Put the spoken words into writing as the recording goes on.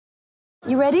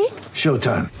You ready?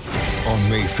 Showtime. On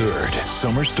May 3rd,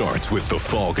 summer starts with The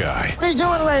Fall Guy. Let's do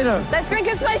it later. Let's drink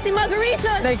a spicy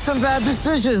margarita. Make some bad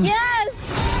decisions.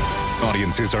 Yes!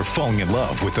 Audiences are falling in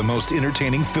love with the most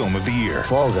entertaining film of the year.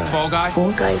 Fall Guy. Fall Guy?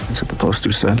 Fall guy. That's what the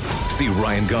poster said. See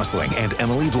Ryan Gosling and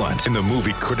Emily Blunt in the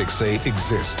movie critics say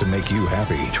exists to make you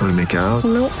happy. Trying to make it out?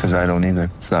 Nope. Because I don't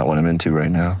either. It's not what I'm into right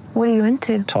now. What are you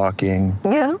into? Talking.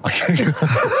 Yeah.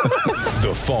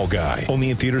 The Fall Guy.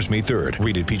 Only in theaters May 3rd.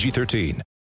 Rated PG-13.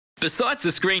 Besides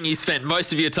the screen you spent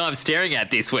most of your time staring at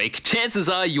this week, chances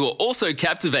are you are also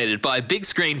captivated by a big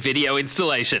screen video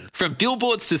installation. From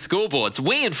billboards to scoreboards,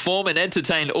 we inform and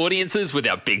entertain audiences with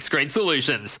our big screen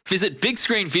solutions. Visit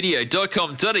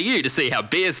bigscreenvideo.com.au to see how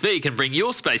BSV can bring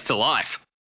your space to life.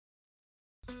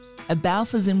 A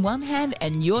Balfours in one hand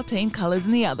and your team colours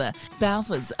in the other.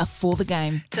 Balfours are for the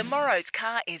game. Tomorrow's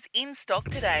car is in stock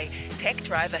today. Tech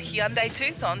drive a Hyundai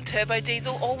Tucson turbo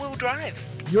diesel all-wheel drive.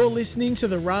 You're listening to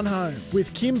The Run Home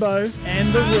with Kimbo and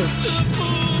The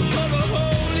Rooch.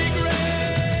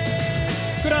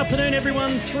 Good afternoon,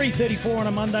 everyone. 3:34 on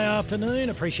a Monday afternoon.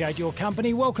 Appreciate your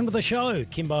company. Welcome to the show.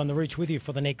 Kimbo and The Rooch with you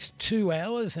for the next 2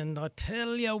 hours. And I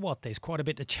tell you what, there's quite a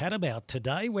bit to chat about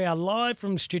today. We are live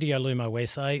from Studio Lumo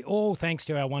SA, all thanks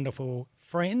to our wonderful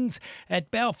friends at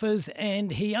Balfours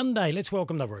and Hyundai. Let's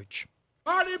welcome The Rooch.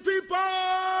 Party people!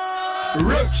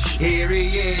 Rooch, here he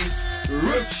is.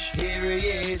 Rooch, here he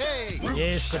is. Hey.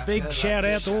 Yes, a big shout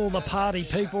out to all the party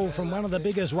people from one of the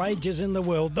biggest rages in the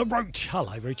world, The Rooch.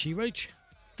 Hello, Roochy Rooch.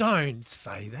 Don't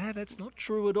say that. That's not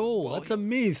true at all. That's a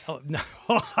myth. Oh, no.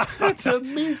 That's a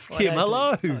myth, Kim.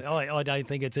 Hello. I don't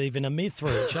think it's even a myth,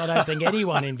 Rich. I don't think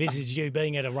anyone envisages you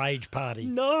being at a rage party.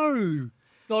 No,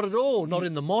 not at all. Not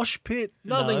in the mosh pit.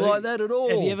 Nothing No. like that at all.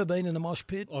 Have you ever been in a mosh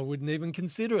pit? I wouldn't even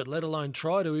consider it, let alone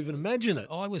try to even imagine it.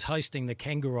 I was hosting the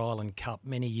Kangaroo Island Cup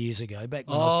many years ago, back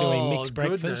when I was doing mixed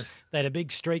breakfast. Goodness. They had a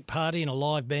big street party and a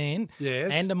live band Yes.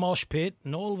 and a mosh pit,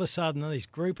 and all of a sudden this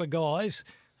group of guys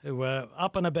who were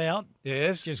up and about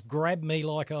Yes. just grabbed me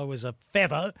like I was a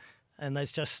feather, and they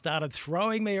just started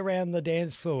throwing me around the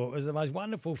dance floor. It was the most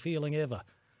wonderful feeling ever.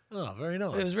 Oh, very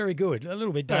nice. It was very good. A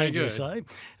little bit Very dangerous, good.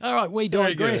 eh? All right, we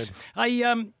Very digress. good.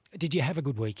 Hey, did you have a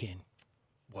good weekend?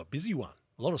 What, busy one.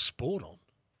 A lot of sport on.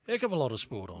 Heck of a lot of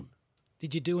sport on.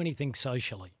 Did you do anything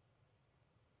socially?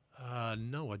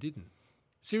 No, I didn't.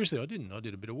 Seriously, I didn't. I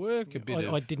did a bit of work,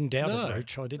 I didn't doubt No, it,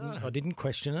 Roach. I didn't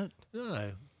question it. No,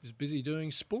 I was busy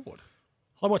doing sport.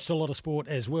 I watched a lot of sport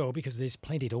as well because there's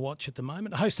plenty to watch at the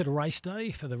moment. I hosted a race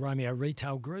day for the Romeo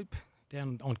Retail Group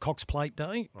down on Cox Plate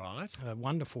Day. Right. A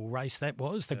wonderful race that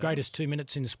was. The greatest 2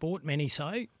 minutes in sport, many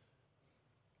say.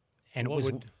 And What it was...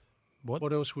 would- what?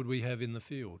 What else would we have in the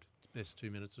field? Best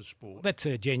 2 minutes of sport. That's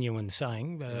a genuine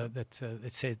saying that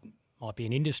it said might be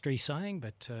an industry saying,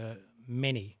 but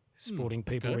many sporting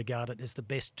people okay. regard it as the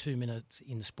best 2 minutes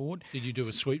in sport. Did you do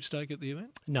a sweepstake at the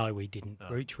event? No, we didn't,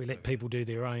 Rooch. We let people do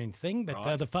their own thing. But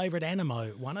Right. the favourite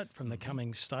Animo won it from the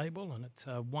Cummings stable, and it's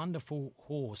a wonderful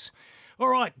horse. All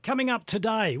right, coming up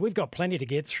today, we've got plenty to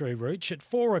get through, Rooch. At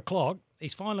 4 o'clock,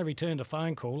 he's finally returned a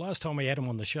phone call. Last time we had him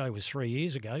on the show was 3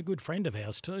 years ago. Good friend of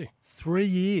ours too. 3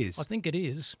 years. I think it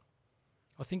is.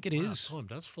 I think it Wow, is. time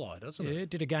does fly, doesn't Yeah,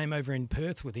 it? did a game over in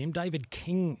Perth with him. David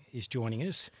King is joining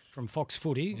us from Fox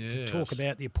Footy to talk Yes.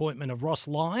 about the appointment of Ross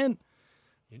Lyon.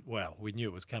 Well, we knew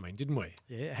it was coming, didn't we?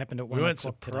 Yeah, it happened at We 1 weren't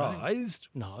o'clock today. surprised.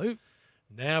 No.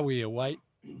 Now we await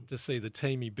to see the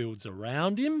team he builds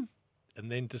around him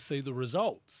and then to see the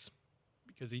results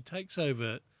because he takes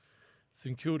over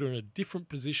St Kilda in a different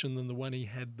position than the one he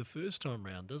had the first time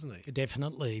round, doesn't he?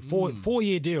 Definitely.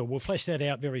 Four-year deal. We'll flesh that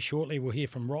out very shortly. We'll hear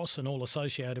from Ross and all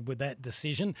associated with that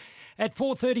decision. At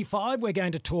 4:35, we're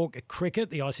going to talk cricket.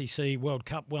 The ICC World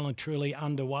Cup well and truly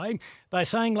underway. They're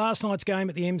saying last night's game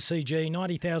at the MCG,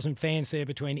 90,000 fans there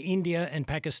between India and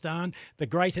Pakistan, the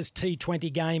greatest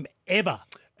T20 game ever.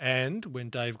 And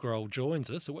when Dave Grohl joins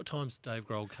us, at what time's Dave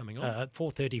Grohl coming on? At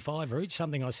 4:35, Rich,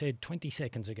 something I said 20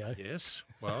 seconds ago. Yes.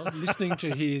 Well, listening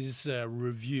to his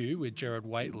review with Gerard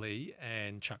Whateley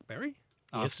and Chuck Berry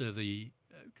after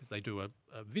because they do a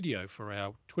video for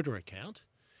our Twitter account,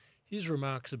 his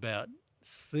remarks about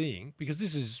seeing, because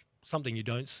this is something you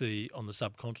don't see on the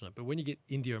subcontinent, but when you get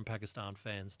India and Pakistan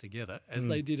fans together, as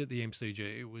they did at the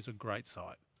MCG, it was a great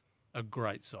sight. A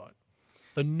great sight.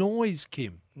 The noise,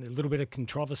 Kim. A little bit of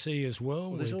controversy as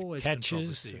well. There's with always catches.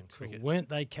 controversy in cricket. Weren't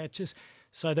they catches?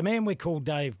 So the man we call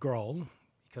Dave Grohl,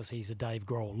 because he's a Dave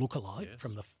Grohl lookalike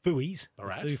from the Fooies,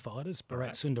 Bharat. the Foo Fighters, Bharat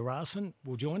Sundarasan,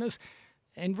 will join us.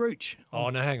 And Rooch. Oh,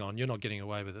 no, hang on. You're not getting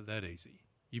away with it that easy.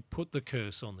 You put the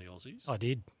curse on the Aussies. I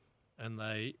did. And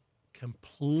they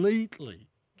completely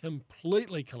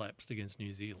collapsed against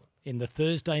New Zealand. In the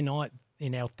Thursday night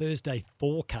in our Thursday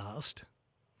forecast.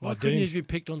 Why couldn't you have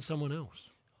picked on someone else?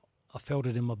 I felt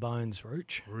it in my bones,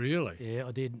 Rooch. Really? Yeah,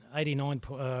 I did.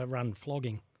 89-run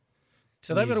flogging.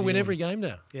 So they've got to win every game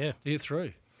now. Yeah. To get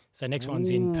through. So next one's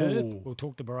in Perth. We'll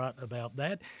talk to Bharat about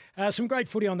that. Some great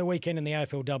footy on the weekend in the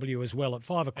AFLW as well at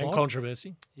 5 o'clock. And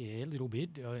controversy. Yeah, a little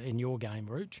bit in your game,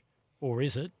 Rooch. Or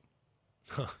is it?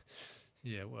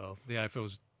 Yeah, well, the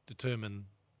AFL's determined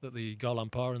that the goal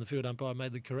umpire and the field umpire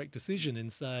made the correct decision in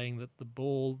saying that the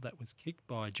ball that was kicked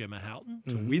by Gemma Houghton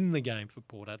to win the game for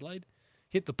Port Adelaide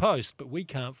hit the post, but we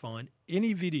can't find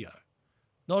any video,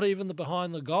 not even the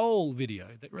behind the goal video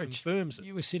that confirms it.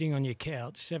 You were sitting on your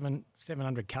couch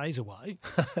 700 Ks away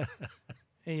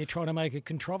and you're trying to make a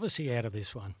controversy out of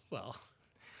this one. Well,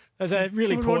 it's a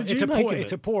really what poor. did you make of it?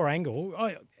 It's a poor angle.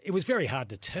 It was very hard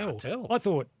to tell. I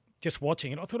thought, just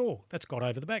watching it, I thought, oh, that's got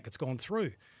over the back. It's gone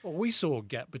through. Well, we saw a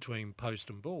gap between post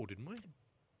and ball, didn't we?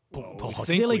 Well, I was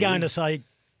nearly going to say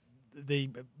the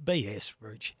BS,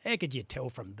 Rooch. How could you tell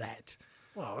from that?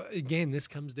 Well, again, this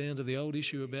comes down to the old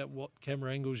issue about what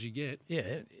camera angles you get.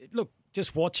 Yeah, look,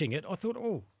 just watching it, I thought,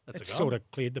 oh, that's sort of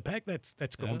cleared the pack. That's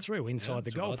gone through inside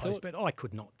the goal post, but I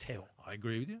could not tell. I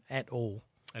agree with you. At all.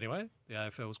 Anyway, the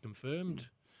AFL's confirmed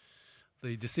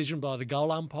the decision by the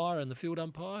goal umpire and the field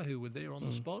umpire, who were there on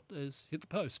the spot, has hit the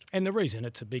post. And the reason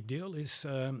it's a big deal is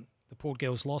the Port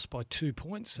Girls lost by 2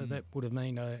 points, so that would have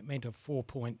meant a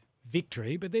 4-point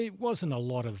victory. But there wasn't a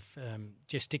lot of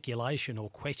gesticulation or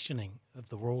questioning of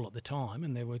the rule at the time,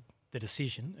 and there were the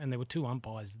decision, and there were 2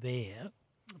 umpires there.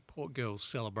 The Port Girls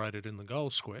celebrated in the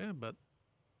goal square, but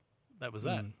that was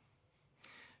that.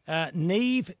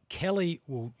 Neve Kelly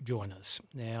will join us.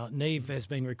 Now, Neve has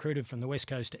been recruited from the West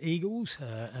Coast Eagles,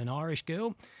 an Irish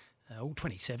girl,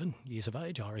 27 years of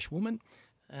age, Irish woman.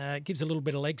 Gives a little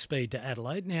bit of leg speed to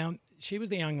Adelaide. Now, she was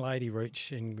the young lady,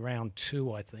 Rooch, in round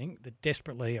 2, I think, that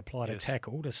desperately applied a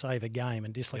tackle to save a game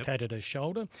and dislocated her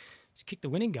shoulder. She kicked the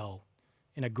winning goal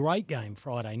in a great game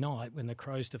Friday night when the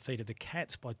Crows defeated the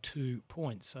Cats by 2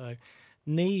 points. So,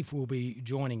 Neve will be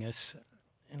joining us.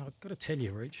 And I've got to tell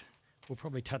you, Rooch, we'll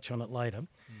probably touch on it later.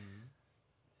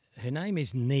 Her name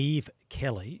is Neve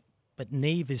Kelly, but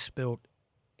Neve is spelled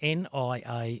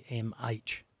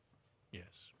Niamh.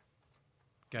 Yes.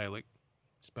 Gaelic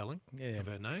spelling of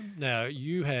her name. Now,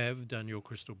 you have done your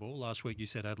crystal ball. Last week you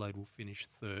said Adelaide will finish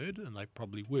 3rd, and they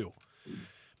probably will.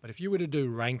 But if you were to do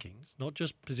rankings, not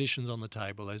just positions on the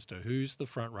table as to who's the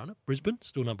front runner, Brisbane,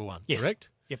 still number 1, correct?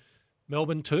 Yep.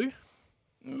 Melbourne 2?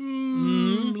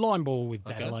 Line ball with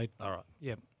Adelaide. All right.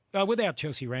 Yep. Without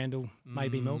Chelsea Randall,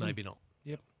 maybe Melbourne. Maybe not.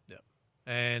 Yep.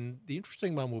 And the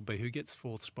interesting one will be who gets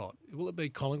 4th spot. Will it be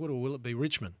Collingwood or will it be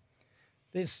Richmond?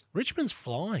 Richmond's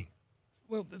flying.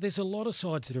 Well, there's a lot of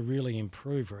sides that have really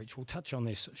improved, Rich. We'll touch on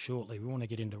this shortly. We want to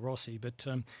get into Rossi. But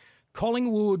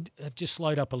Collingwood have just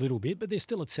slowed up a little bit, but they're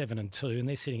still at 7-2 and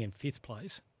they're sitting in 5th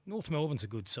place. North Melbourne's a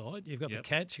good side. You've got the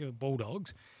Cats, you've got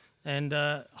Bulldogs. And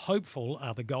hopeful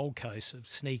are the Gold Coast of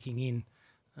sneaking in.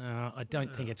 I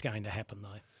don't think it's going to happen,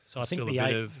 though. So I think still a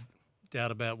bit of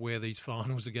doubt about where these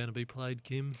finals are going to be played,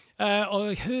 Kim.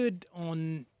 I heard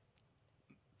on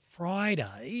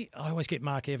Friday, I always get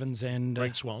Mark Evans and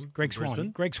Greg Swan. Greg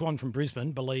Swan from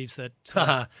Brisbane believes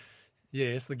that.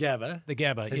 Yes, the Gabba. The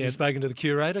Gabba, Has he spoken to the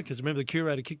curator? Because remember, the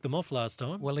curator kicked them off last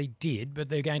time. Well, he did, but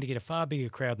they're going to get a far bigger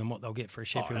crowd than what they'll get for a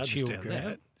Sheffield Shield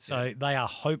crowd. So they are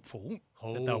hopeful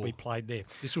that they'll be played there.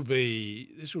 This would be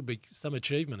some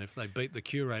achievement if they beat the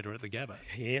curator at the Gabba.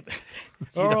 Yep.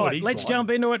 All right, let's jump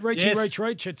into it. Reach. It's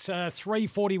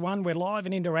 3:41. We're live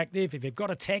and interactive. If you've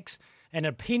got a text, an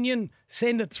opinion,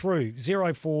 send it through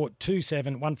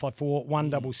 0427 154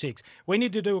 166. We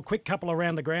need to do a quick couple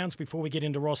around the grounds before we get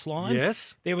into Ross Lyon.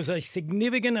 Yes. There was a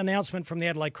significant announcement from the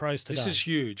Adelaide Crows today. This is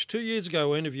huge. 2 years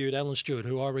ago, we interviewed Alan Stewart,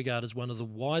 who I regard as one of the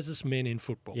wisest men in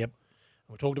football. Yep.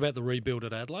 We talked about the rebuild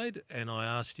at Adelaide, and I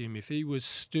asked him if he was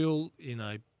still in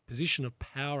a position of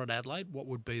power at Adelaide, what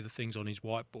would be the things on his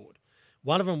whiteboard.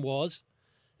 One of them was,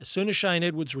 as soon as Shane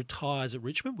Edwards retires at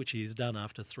Richmond, which he has done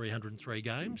after 303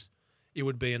 games, it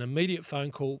would be an immediate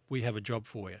phone call, we have a job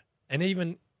for you. And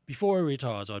even before he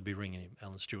retires, I'd be ringing him,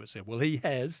 Alan Stewart said. Well, he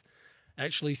has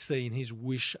actually seen his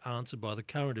wish answered by the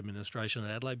current administration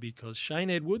at Adelaide because Shane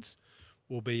Edwards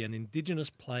will be an Indigenous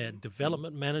player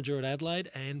development manager at Adelaide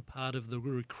and part of the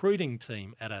recruiting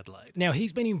team at Adelaide. Now,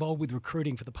 he's been involved with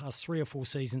recruiting for the past 3 or 4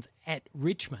 seasons at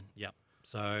Richmond. Yep.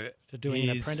 So doing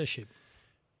an apprenticeship.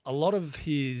 A lot of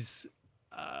his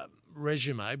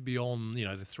resume beyond,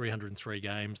 the 303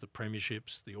 games, the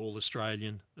premierships, the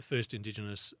All-Australian, the first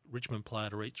Indigenous Richmond player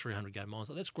to reach 300-game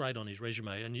milestone. That's great on his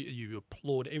resume, and you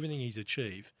applaud everything he's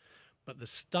achieved. But the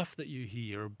stuff that you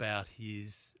hear about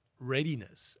his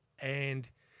readiness and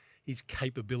his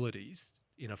capabilities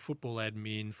in a football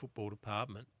admin, football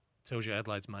department tells you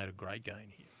Adelaide's made a great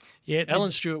gain here. Yeah,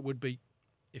 Alan Stewart would be,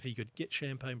 if he could get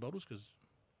champagne bottles because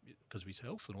of his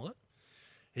health and all that,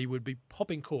 he would be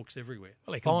popping corks everywhere.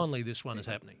 Well, finally, this one is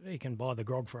happening. He can buy the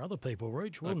grog for other people,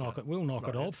 Rooch. We'll Okay. knock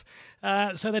it Right. off.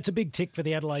 So that's a big tick for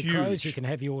the Adelaide Huge. Crows. You can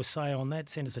have your say on that.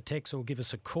 Send us a text or give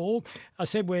us a call. I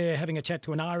said we're having a chat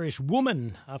to an Irish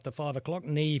woman after 5 o'clock,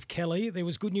 Niamh Kelly. There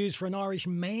was good news for an Irish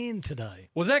man today.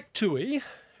 Well, Zach Tui,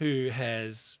 who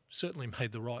has certainly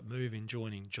made the right move in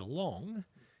joining Geelong,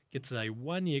 gets a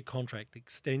 1-year contract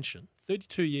extension,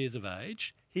 32 years of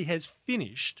age. He has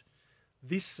finished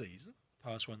this season,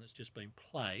 past one that's just been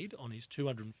played, on his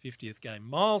 250th game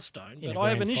milestone. In But a I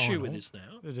have an grand issue final. with this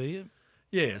now. Do you?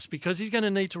 Yes, because he's going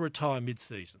to need to retire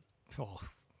mid-season. Oh,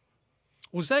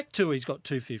 Well, Zach Tui's got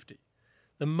 250.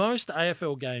 The most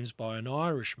AFL games by an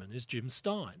Irishman is Jim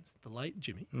Steins, the late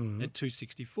Jimmy, at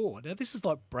 264. Now, this is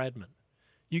like Bradman.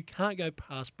 You can't go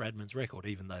past Bradman's record,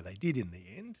 even though they did in the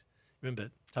end. Remember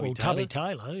Tubby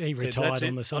Taylor, he said, retired "That's on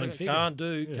it. the same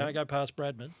figure. Can't go past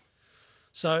Bradman.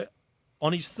 So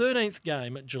on his 13th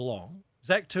game at Geelong,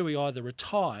 Zach Tui either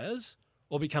retires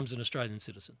or becomes an Australian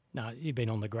citizen. No, you've been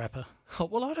on the grapper. Oh,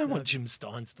 well, I don't want Jim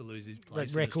Steins to lose his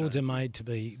place. Records are made to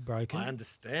be broken. I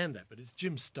understand that, but it's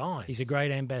Jim Steins. He's a great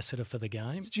ambassador for the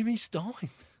game. It's Jimmy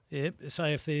Steins. Yep. So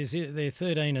if they're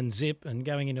 13 and zip and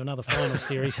going into another final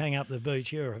series, hang up the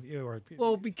boots.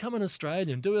 Well, become an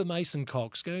Australian. Do a Mason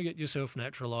Cox. Go get yourself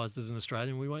naturalised as an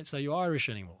Australian. We won't say you're Irish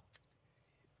anymore.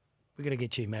 We're going to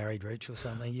get you married, Rich, or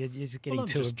something. You're just getting Well, I'm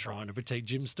too just trying to protect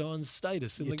Jim Steins'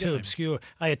 status in you're the too game. obscure.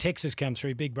 Hey, a text has come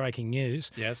through. Big breaking news.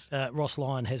 Yes. Ross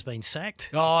Lyon has been sacked.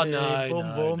 Oh, no, boom,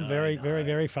 no, boom. no, very, no. very,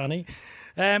 very funny.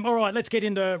 All right, let's get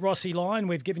into Rossi Lyon.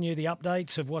 We've given you the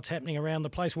updates of what's happening around the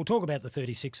place. We'll talk about the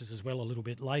 36ers as well a little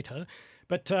bit later.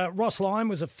 But Ross Lyon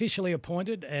was officially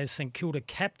appointed as St Kilda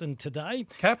captain today.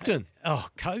 Captain.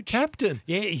 Coach. Captain.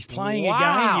 Yeah, he's playing Wow.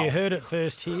 again. You heard it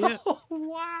first here.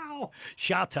 Wow.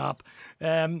 Shut up.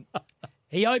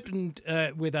 He opened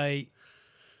with a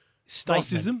statement.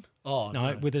 Racism? Oh,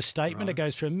 No, no. with a statement. Right. It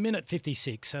goes for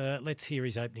 1:56. Let's hear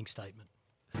his opening statement.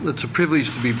 It's a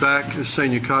privilege to be back as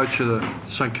senior coach of the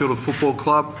St Kilda Football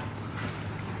Club.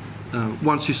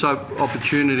 Once this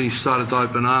opportunity started to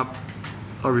open up,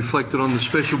 I reflected on the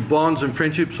special bonds and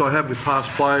friendships I have with past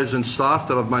players and staff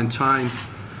that I've maintained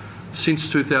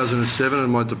since 2007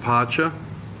 and my departure.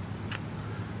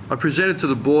 I presented to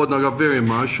the board and I got very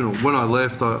emotional. When I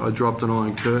left, I dropped an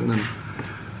iron curtain, and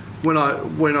when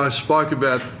I spoke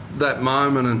about that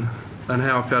moment and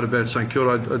how I felt about St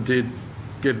Kilda, I did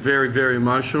get very, very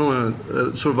emotional, and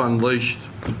it sort of unleashed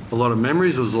a lot of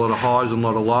memories. There was a lot of highs and a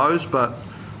lot of lows, but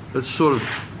it sort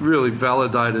of really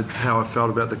validated how I felt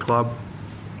about the club,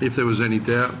 if there was any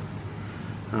doubt.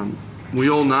 We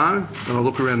all know, and I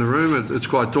look around the room, it's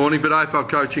quite daunting, but AFL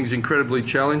coaching is incredibly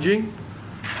challenging.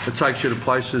 It takes you to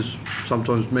places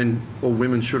sometimes men or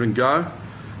women shouldn't go,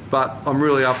 but I'm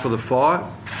really up for the fight.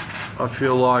 I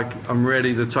feel like I'm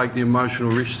ready to take the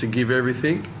emotional risks to give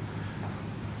everything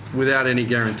without any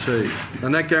guarantee.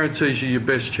 And that guarantees you your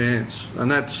best chance.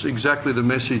 And that's exactly the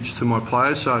message to my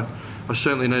players. So I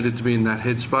certainly needed to be in that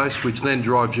headspace, which then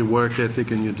drives your work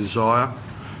ethic and your desire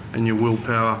and your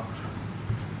willpower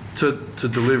to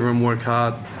deliver and work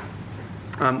hard.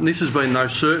 This has been no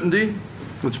certainty.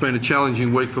 It's been a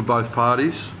challenging week for both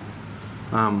parties.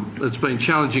 It's been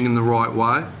challenging in the right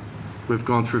way. We've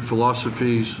gone through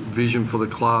philosophies, vision for the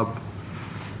club,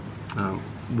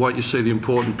 what you see the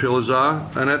important pillars are.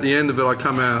 And at the end of it, I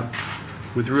come out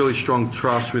with really strong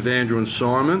trust with Andrew and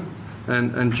Simon,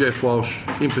 and Jeff Walsh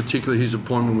in particular. His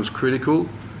appointment was critical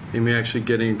in me actually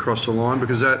getting across the line,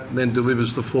 because that then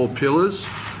delivers the 4 pillars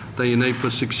that you need for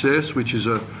success, which is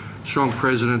a strong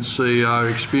president, CEO,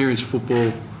 experienced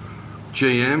football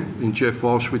GM in Jeff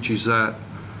Walsh, which is that.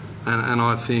 And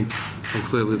I think I'm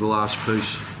clearly the last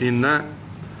piece in that.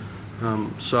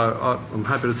 So I'm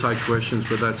happy to take questions,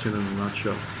 but that's in a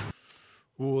nutshell.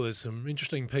 Oh, there's some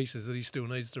interesting pieces that he still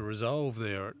needs to resolve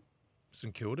there at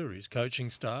St Kilda. His coaching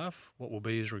staff, what will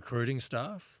be his recruiting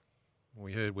staff.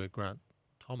 We heard where Grant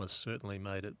Thomas certainly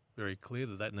made it very clear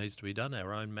that needs to be done.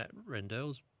 Our own Matt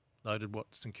Rendell's noted what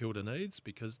St Kilda needs,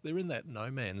 because they're in that no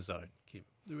man's zone, Kim.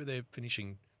 They're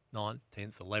finishing 9th,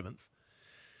 10th, 11th.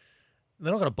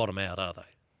 They're not going to bottom out, are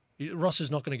they? Ross is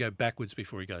not going to go backwards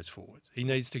before he goes forwards. He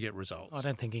needs to get results. I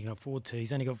don't think he can afford to.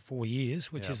 He's only got 4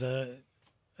 years, which is a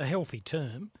healthy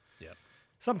term. Yeah.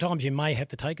 Sometimes you may have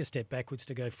to take a step backwards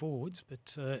to go forwards,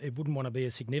 but it wouldn't want to be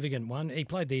a significant one. He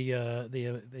played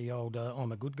the old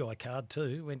 "I'm a good guy" card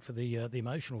too. Went for the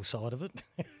emotional side of it.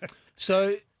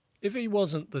 So If he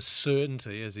wasn't the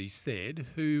certainty, as he said,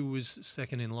 who was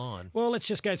second in line? Well, let's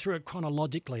just go through it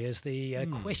chronologically as the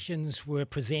questions were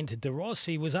presented to Ross.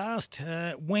 He was asked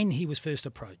when he was first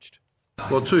approached.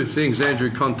 Well, two things. Andrew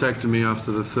contacted me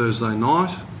after the Thursday night,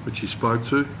 which he spoke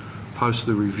to, post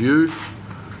the review.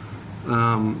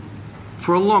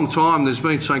 For a long time, there's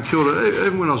been St Kilda,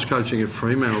 even when I was coaching at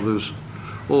Fremantle, there was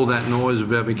all that noise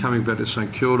about me coming back to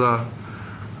St Kilda.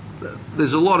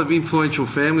 There's a lot of influential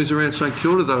families around St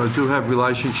Kilda that I do have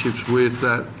relationships with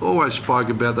that always spoke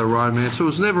about the romance. It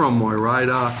was never on my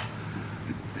radar.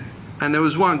 And there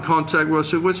was one contact where I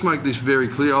said, let's make this very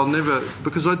clear. I'll never,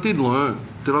 because I did learn.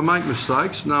 Did I make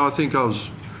mistakes? No, I think I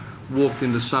was walked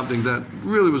into something that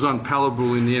really was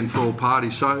unpalatable in the end for all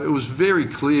parties. So it was very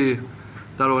clear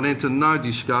that I would enter no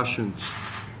discussions.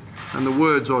 And the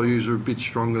words I use are a bit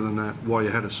stronger than that, why you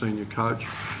had a senior coach.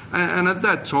 And at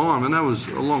that time, and that was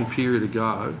a long period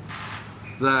ago,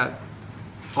 that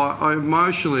I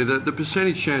emotionally, the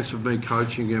percentage chance of me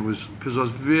coaching again was because I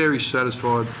was very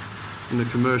satisfied in the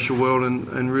commercial world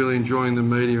and really enjoying the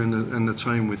media and the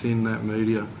team within that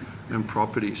media and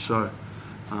property. So,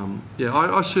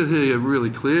 I sit here really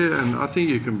clear, and I think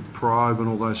you can probe and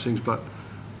all those things, but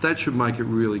that should make it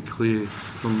really clear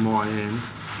from my end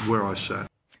where I sat.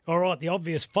 All right, the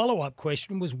obvious follow-up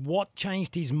question was what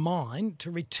changed his mind to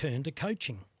return to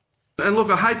coaching? And look,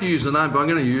 I hate to use the name, but I'm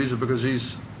going to use it because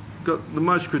he's got the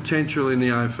most credential in the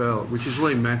AFL, which is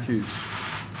Lee Matthews.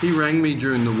 He rang me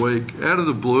during the week, out of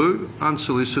the blue,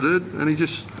 unsolicited, and he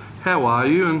just, how are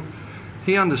you? And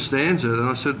he understands it. And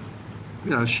I said,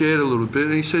 shared a little bit.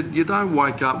 And he said, you don't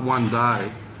wake up one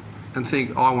day and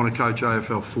think, I want to coach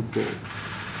AFL football.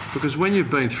 Because when you've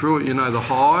been through it, you know the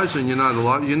highs and you know the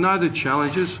lows, you know the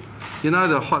challenges, you know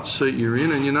the hot seat you're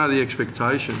in, and you know the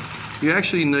expectation. You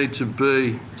actually need to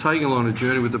be taking along a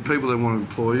journey with the people that want to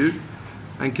employ you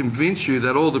and convince you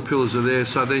that all the pillars are there,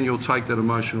 so then you'll take that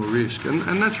emotional risk.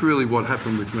 And that's really what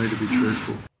happened with me, to be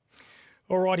truthful.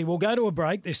 All righty, we'll go to a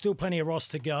break. There's still plenty of Ross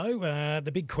to go.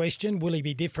 The big question, will he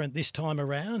be different this time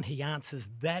around? He answers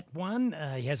that one.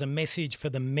 He has a message for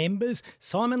the members.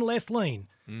 Simon Lethlean,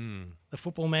 the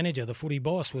football manager, the footy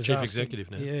boss, was Chief asked, executive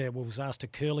now. Yeah, was asked a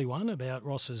curly one about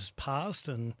Ross's past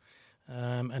and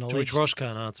to which Ross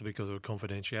can't answer because of a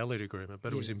confidentiality agreement.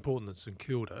 But it was important that St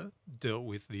Kilda dealt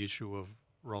with the issue of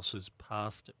Ross's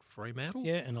past at Fremantle.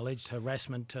 Yeah, an alleged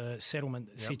harassment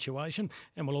settlement situation.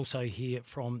 And we'll also hear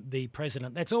from the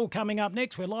president. That's all coming up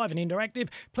next. We're live and interactive.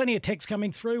 Plenty of texts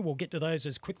coming through. We'll get to those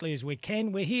as quickly as we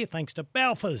can. We're here thanks to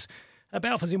Balfours.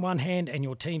 Balfours in one hand and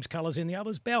your team's colours in the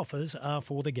others. Balfours are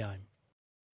for the game.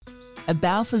 A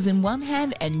Balfours in one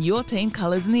hand and your team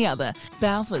colours in the other.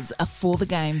 Balfours are for the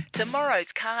game.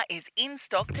 Tomorrow's car is in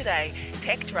stock today.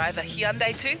 Tech Drive a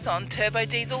Hyundai Tucson turbo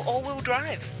diesel all-wheel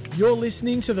drive. You're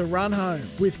listening to The Run Home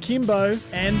with Kimbo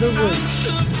and The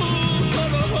Rooch.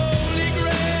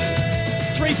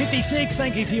 3:56,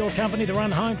 thank you for your company. The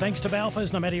Run Home, thanks to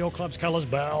Balfours. No matter your club's colours,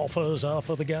 Balfours are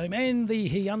for the game. And the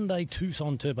Hyundai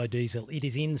Tucson Turbo Diesel, it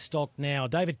is in stock now.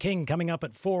 David King coming up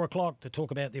at 4 o'clock to talk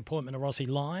about the appointment of Rossi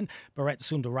Lyon, Bharat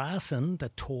Sundarasan to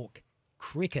talk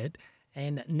cricket,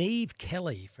 and Neve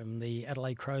Kelly from the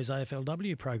Adelaide Crows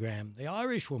AFLW program, the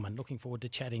Irish woman. Looking forward to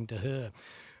chatting to her.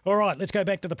 All right, let's go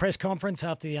back to the press conference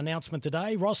after the announcement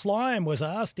today. Ross Lyon was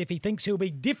asked if he thinks he'll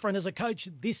be different as a coach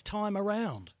this time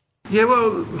around. Yeah,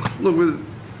 well, look,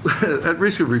 at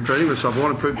risk of repeating myself, I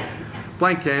want to put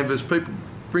blank canvas,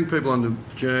 bring people on the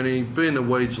journey, be in the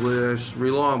weeds less,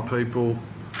 rely on people,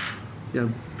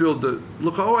 build the...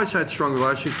 Look, I always had strong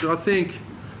relationships. I think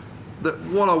that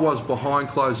what I was behind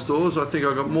closed doors, I think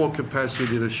I got more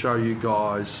capacity to show you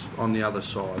guys on the other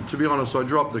side. To be honest, I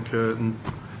dropped the curtain.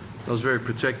 I was very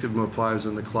protective of my players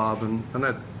in the club, and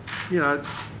that,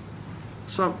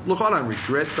 look, I don't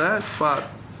regret that, but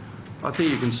I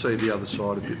think you can see the other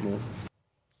side a bit more.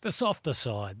 The softer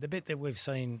side, the bit that we've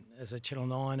seen as a Channel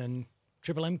 9 and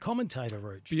Triple M commentator,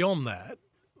 Rooch. Beyond that,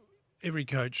 every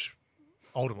coach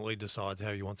ultimately decides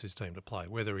how he wants his team to play.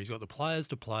 Whether he's got the players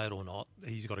to play it or not,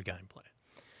 he's got a game plan.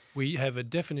 We have a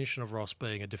definition of Ross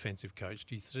being a defensive coach.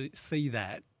 Do you see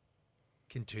that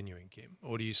continuing, Kim?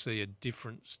 Or do you see a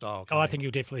different style? I think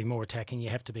you're definitely more attacking. You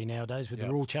have to be nowadays with the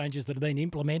rule changes that have been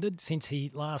implemented since he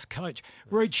last coached.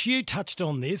 Rooch, you touched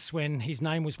on this when his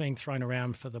name was being thrown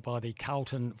around by the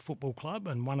Carlton Football Club,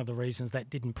 and one of the reasons that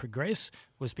didn't progress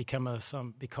was because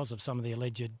of some of the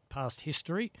alleged past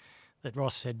history that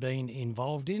Ross had been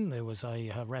involved in. There was a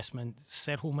harassment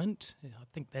settlement. I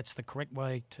think that's the correct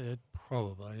way to...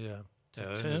 Probably, yeah.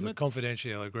 There's a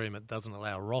confidential agreement that doesn't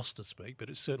allow Ross to speak, but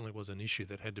it certainly was an issue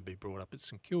that had to be brought up at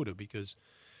St Kilda because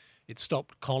it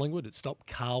stopped Collingwood, it stopped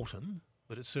Carlton,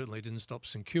 but it certainly didn't stop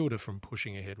St Kilda from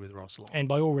pushing ahead with Ross Lyon. And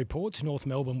by all reports, North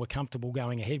Melbourne were comfortable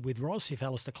going ahead with Ross if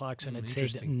Alistair Clarkson had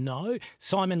said no.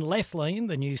 Simon Lethlean,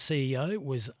 the new CEO,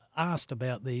 was asked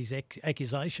about these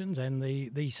accusations and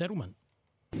the settlement.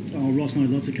 Oh, Ross and I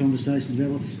had lots of conversations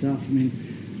about lots of stuff. I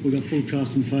mean, we've got full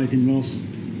trust and faith in Ross,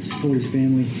 support his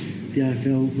family, the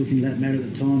AFL looking at that matter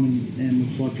at the time, and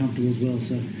we're quite comfortable as well.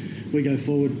 So we go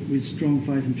forward with strong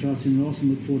faith and trust in Ross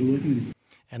and look forward to working with him.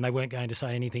 And they weren't going to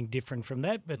say anything different from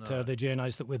that, but the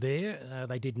journos that were there,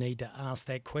 they did need to ask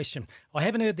that question. I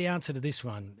haven't heard the answer to this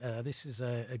one. This is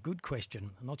a good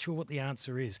question. I'm not sure what the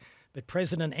answer is, but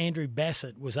President Andrew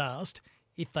Bassett was asked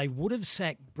if they would have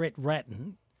sacked Brett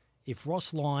Ratton if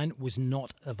Ross Lyon was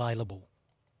not available.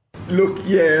 Look,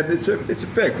 yeah, it's a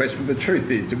fair question, but the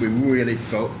truth is that we really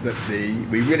felt that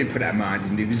we really put our mind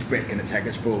into, is Brett going to take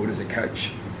us forward as a coach?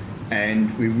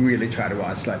 And we really try to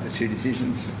isolate the two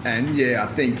decisions. And yeah, I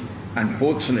think,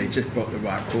 unfortunately, it just brought the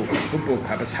right call for the football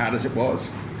club, as hard as it was.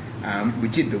 We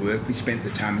did the work, we spent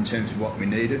the time in terms of what we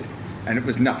needed, and it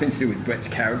was nothing to do with Brett's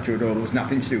character at all. It was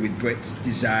nothing to do with Brett's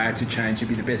desire to change to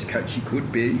be the best coach he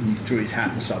could be. He threw his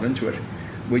heart and soul into it.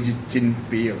 We just didn't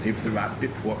feel he was the right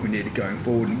fit for what we needed going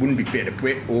forward. It wouldn't be fair to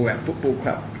Brett or our football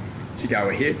club to go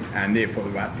ahead, and therefore the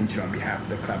right thing to do on behalf of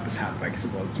the club, as heartbreak as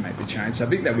it was, to make the change. So I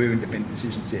think they were independent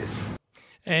decisions, yes.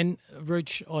 And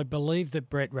Rooch, I believe that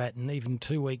Brett Ratton, even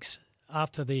 2 weeks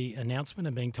after the announcement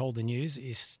and being told the news,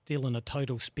 is still in a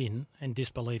total spin and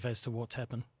disbelief as to what's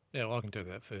happened. Yeah, well, I can tell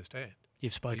you that firsthand.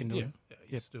 You've spoken to him? Yeah,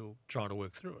 he's still trying to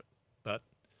work through it. But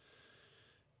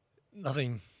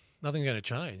nothing's going to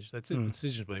change. That's it. The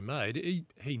decision's been made.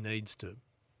 He needs to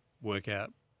work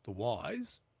out the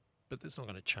whys, but that's not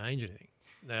going to change anything.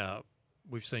 Now,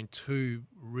 we've seen two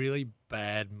really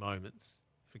bad moments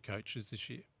for coaches this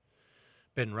year.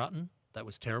 Ben Rutten, that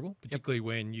was terrible, particularly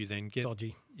when you then get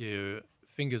your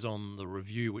fingers on the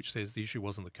review which says the issue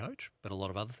wasn't the coach, but a lot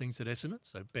of other things at Essendon.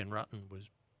 So Ben Rutten was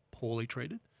poorly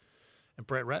treated, and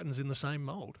Brett Ratton's in the same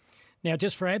mould. Now,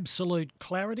 just for absolute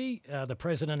clarity, the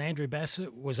President, Andrew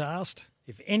Bassett, was asked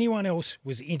if anyone else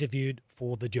was interviewed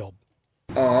for the job.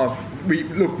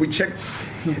 We checked.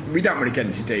 We don't want to get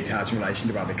into details in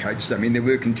relation to other coaches. I mean, there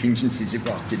were contingencies if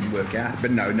Ross didn't work out,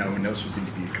 but no one else was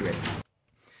interviewed, correct.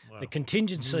 Wow. The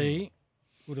contingency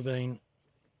would have been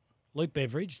Luke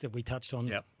Beveridge, that we touched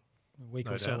on a week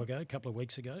or so ago, a couple of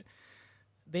weeks ago.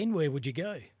 Then where would you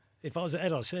go? If I was,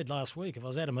 as I said last week, if I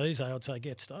was Adam Uze, I'd say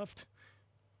get stuffed.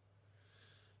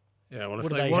 Yeah, well, if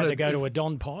would they had to go to a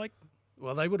Don Pike?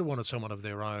 Well, they would have wanted someone of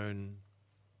their own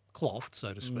cloth,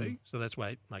 so to speak. So that's why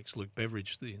it makes Luke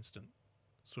Beveridge the instant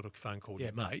sort of phone call you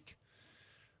make.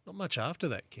 Not much after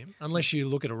that, Kim, unless you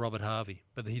look at a Robert Harvey,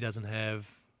 but he doesn't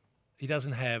have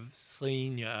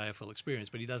senior AFL experience,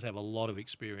 but he does have a lot of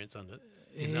experience underneath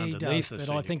the but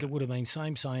I think it would have been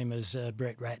same as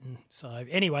Brett Ratton. So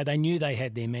anyway, they knew they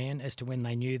had their man. As to when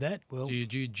they knew that, well, do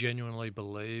you genuinely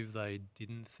believe they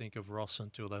didn't think of Ross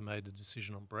until they made the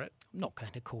decision on Brett? I'm not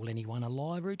going to call anyone a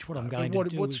liar, Rich. What I'm going to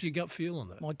do what's your gut feel on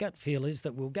that? My gut feel is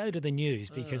that we'll go to the news,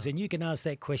 because then you can ask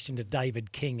that question to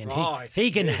David King, and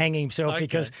he can hang himself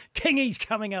because Kingy's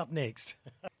coming up next.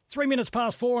 3 minutes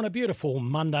past 4 on a beautiful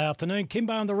Monday afternoon.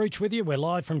 Kimbo and the Rooch with you. We're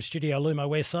live from Studio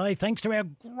Lumo SA. Thanks to our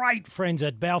great friends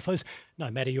at Balfours.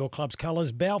 No matter your club's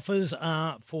colours, Balfours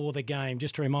are for the game.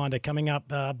 Just a reminder, coming up,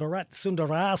 Bharat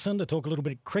Sundarasan to talk a little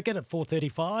bit of cricket at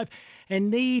 4:35.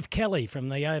 And Neve Kelly from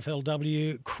the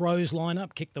AFLW Crows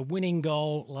lineup kicked the winning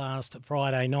goal last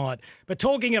Friday night. But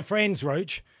talking of friends,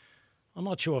 Rooch, I'm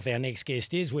not sure if our next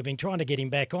guest is. We've been trying to get him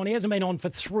back on. He hasn't been on for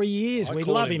 3 years. We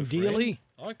love him dearly.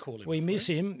 I call him. We miss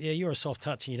him. Yeah, you're a soft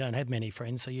touch and you don't have many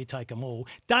friends, so you take them all.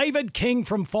 David King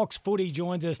from Fox Footy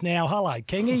joins us now. Hello,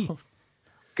 Kingy.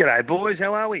 G'day, boys.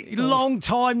 How are we? Long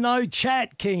time no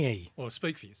chat, Kingy. Well,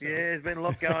 speak for yourself. Yeah, there's been a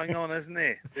lot going on, hasn't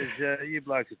there? You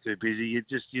blokes are too busy.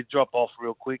 You drop off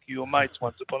real quick. You were mates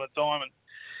once upon a time, and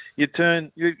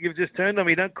you've just turned on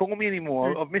me. Don't call me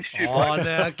anymore. I've missed you. Oh,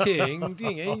 now, King,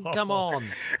 Dingy, come on.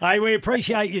 Hey, we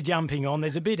appreciate you jumping on.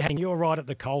 There's a bit hanging. You're right at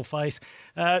the coalface.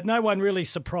 No one really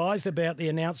surprised about the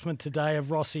announcement today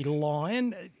of Rossi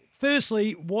Lyon.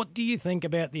 Firstly, what do you think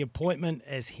about the appointment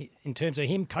in terms of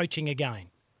him coaching again?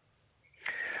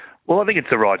 Well, I think it's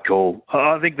the right call.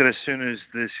 I think that as soon as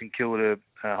the St Kilda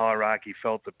hierarchy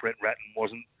felt that Brett Ratton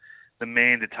wasn't the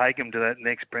man to take him to that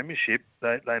next premiership,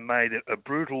 they made a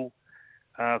brutal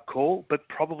call, but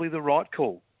probably the right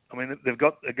call. I mean, they've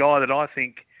got a guy that I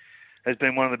think has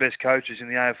been one of the best coaches in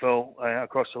the AFL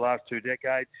across the last 2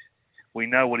 decades. We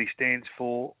know what he stands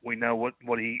for. We know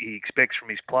what he expects from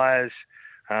his players,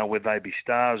 whether they be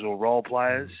stars or role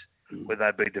players,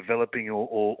 whether they be developing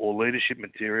or leadership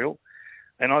material.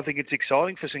 And I think it's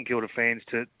exciting for St Kilda fans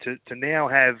to now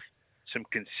have some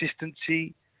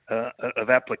consistency of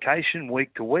application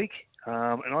week to week.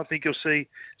 And I think you'll see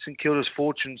St Kilda's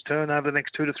fortunes turn over the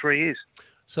next 2 to 3 years.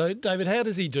 So, David, how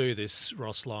does he do this,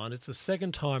 Ross Lyon? It's the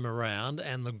second time around,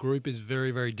 and the group is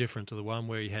very, very different to the one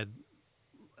where he had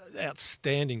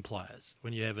outstanding players.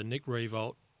 When you have a Nick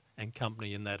Revolt and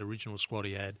company in that original squad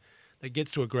he had that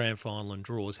gets to a grand final and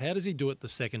draws, how does he do it the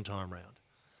second time round?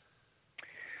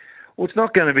 Well, it's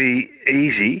not going to be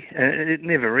easy. It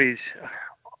never is.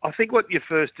 I think what your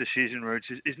first decision, Roots,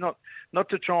 is not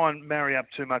to try and marry up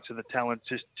too much of the talent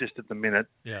just at the minute.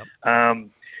 Yeah.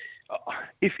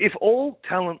 If all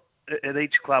talent at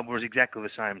each club was exactly the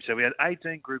same, so we had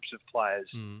 18 groups of players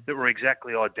that were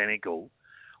exactly identical,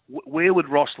 where would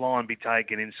Ross Lyon be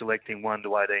taken in selecting 1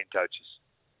 to 18 coaches?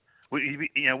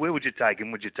 Where would you take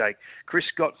him? Would you take Chris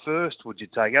Scott first? Would you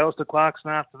take Alistair Clarkson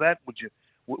after that?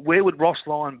 Where would Ross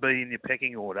Lyon be in your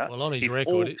pecking order? Well, on his if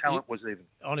record, all talent was even.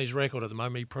 On his record at the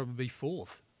moment, he'd probably be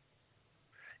 4th.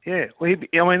 Yeah, well,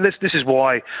 this is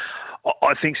why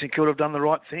I think St Kilda have done the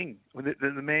right thing.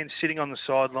 The man sitting on the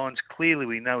sidelines, clearly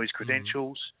we know his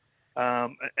credentials,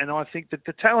 and I think that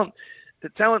the talent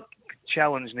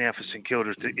challenge now for St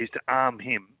Kilda is to arm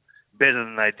him better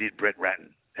than they did Brett Ratton,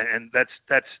 and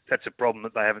that's a problem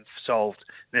that they haven't solved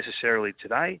necessarily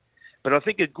today. But I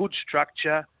think a good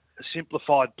structure, a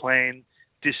simplified plan,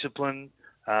 discipline,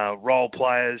 role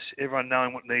players, everyone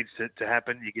knowing what needs to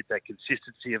happen. You get that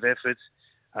consistency of efforts.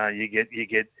 You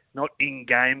get not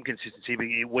in-game consistency, but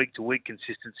you get week-to-week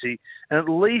consistency. And at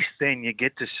least then you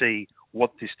get to see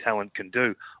what this talent can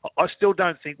do. I still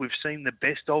don't think we've seen the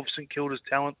best of St Kilda's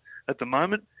talent at the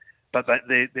moment, but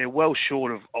they're well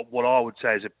short of what I would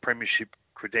say is a premiership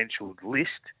credentialed list.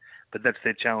 But that's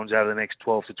their challenge over the next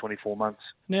 12 to 24 months.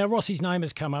 Now, Rossi's name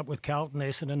has come up with Carlton,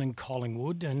 Essendon and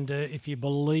Collingwood, and if you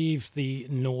believe the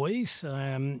noise,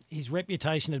 his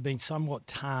reputation had been somewhat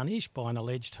tarnished by an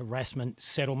alleged harassment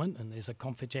settlement, and there's a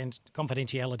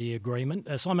confidentiality agreement.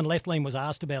 Simon Lethlean was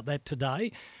asked about that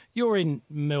today. You're in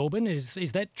Melbourne.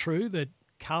 Is that true, that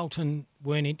Carlton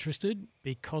weren't interested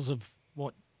because of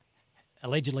what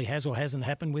allegedly has or hasn't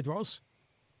happened with Ross?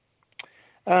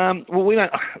 Well, we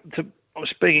don't... I'm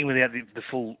speaking without the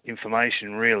full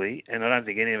information, really, and I don't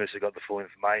think any of us have got the full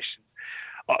information.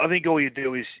 I think all you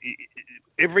do is,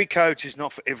 every coach is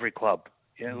not for every club.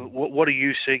 You know, what are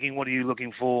you seeking? What are you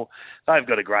looking for? They've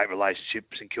got a great relationship,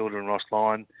 St Kilda and Ross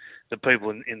Lyon. The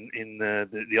people in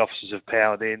the offices of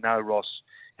power there know Ross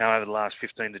over the last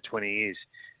 15 to 20 years.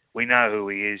 We know who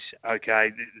he is.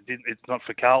 Okay, it's not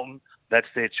for Carlton. That's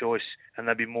their choice, and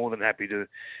they'd be more than happy to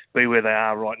be where they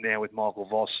are right now with Michael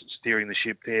Voss steering the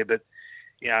ship there. But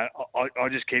I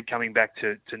just keep coming back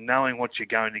to knowing what you're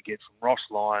going to get from Ross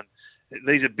Lyon.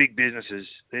 These are big businesses.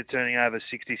 They're turning over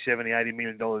 $60, $70, $80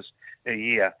 million a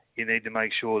year. You need to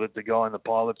make sure that the guy in the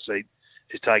pilot seat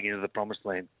is taking you to the promised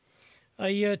land.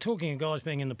 Hey, talking of guys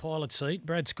being in the pilot seat,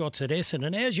 Brad Scott's at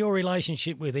Essendon. How's your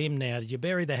relationship with him now? Did you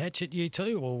bury the hatchet, you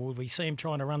two, or will we see him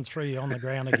trying to run through you on the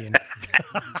ground again?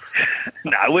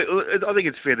 No, I think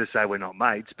it's fair to say we're not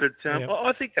mates, but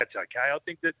I think that's okay. I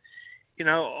think that,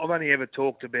 I've only ever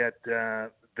talked about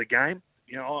the game.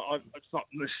 It's not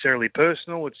necessarily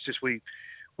personal. It's just we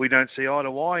don't see eye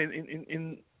to eye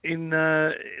in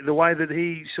the way that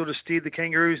he sort of steered the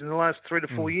Kangaroos in the last 3 to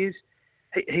 4 years.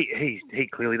 He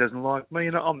clearly doesn't like me,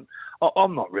 and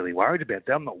I'm not really worried about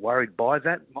that. I'm not worried by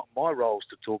that. My role is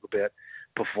to talk about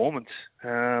performance.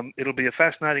 It'll be a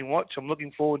fascinating watch. I'm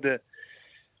looking forward to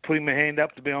putting my hand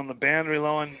up to be on the boundary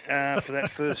line for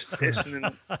that first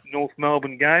Essendon North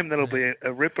Melbourne game. That'll be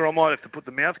a ripper. I might have to put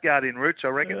the mouth guard in, Roots, I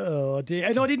reckon. Oh, dear.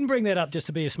 And I didn't bring that up just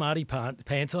to be a smarty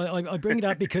pants. I bring it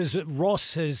up because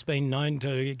Ross has been known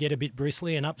to get a bit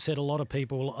bristly and upset a lot of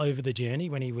people over the journey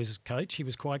when he was coach. He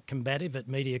was quite combative at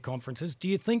media conferences. Do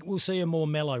you think we'll see a more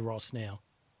mellow Ross now?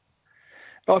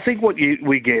 I think what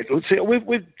we get...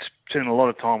 We've spent a lot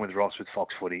of time with Ross with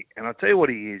Fox Footy, and I'll tell you what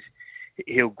he is.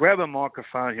 He'll grab a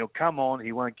microphone, he'll come on,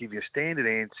 he won't give you standard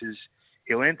answers,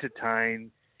 he'll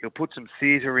entertain, he'll put some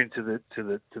theatre into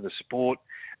the sport,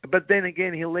 but then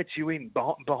again he'll let you in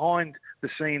behind the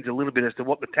scenes a little bit as to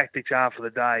what the tactics are for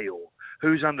the day, or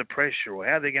who's under pressure, or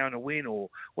how they're going to win, or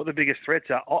what the biggest threats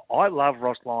are. I love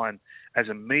Ross Lyon as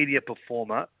a media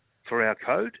performer for our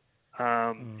code,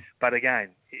 but again,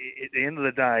 at the end of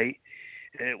the day,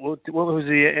 what was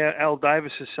Al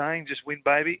Davis is saying? Just win,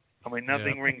 baby. I mean,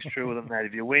 nothing rings truer than that.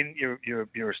 If you win, you're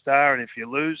a star, and if you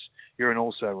lose, you're an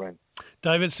also-ran.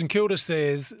 David, St Kilda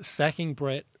says sacking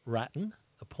Brett Ratton,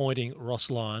 appointing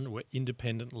Ross Lyon were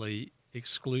independently,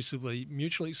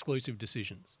 mutually exclusive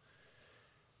decisions.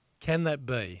 Can that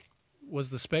be? was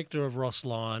the spectre of Ross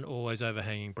Lyon always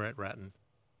overhanging Brett Ratten?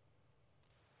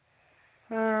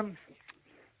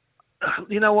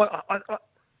 You know what?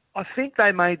 I think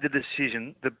they made the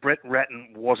decision that Brett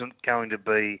Ratten wasn't going to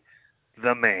be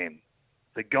the man,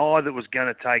 the guy that was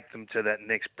going to take them to that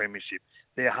next premiership.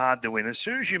 They're hard to win. As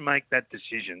soon as you make that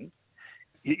decision,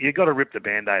 you got to rip the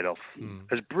Band-Aid off.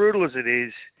 As brutal as it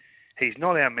is, he's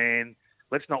not our man.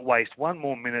 Let's not waste one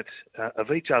more minute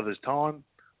of each other's time.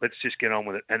 Let's just get on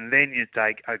with it. And then you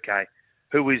take, okay,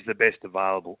 who is the best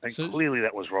available? And clearly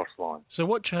that was Ross Lyon. So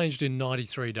what changed in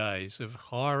 93 days of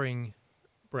hiring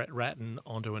Brett Ratten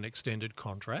onto an extended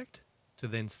contract to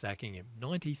then sacking him?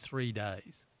 93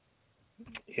 days.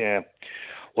 Yeah.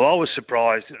 Well, I was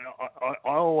surprised. I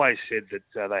always said that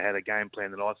they had a game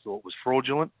plan that I thought was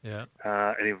fraudulent. Yeah.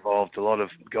 It involved a lot of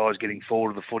guys getting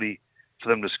forward of the footy for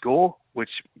them to score, which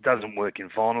doesn't work in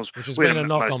finals. Which has been a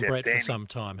knock on Brett for some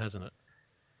time, hasn't it?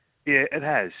 Yeah, it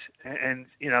has. And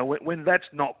you know, when that's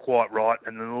not quite right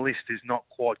and the list is not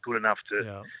quite good enough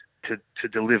to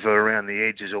deliver around the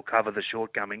edges or cover the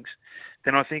shortcomings,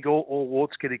 then I think all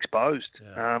warts get exposed.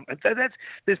 Yeah. And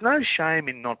there's no shame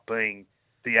in not being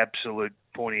the absolute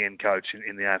pointy-end coach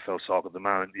in the AFL cycle at the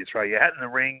moment. You throw your hat in the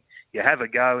ring, you have a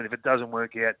go, and if it doesn't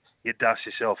work out, you dust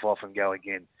yourself off and go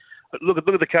again. But look at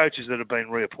the coaches that have been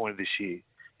reappointed this year.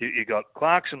 You got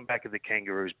Clarkson back at the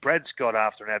Kangaroos, Brad Scott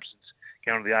after an absence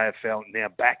going to the AFL, now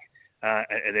back at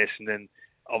Essendon.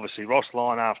 Obviously, Ross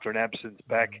Lyon after an absence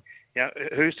back. You know,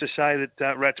 who's to say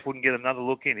that Rats wouldn't get another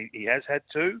look in? He has had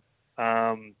two,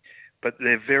 but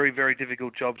they're very, very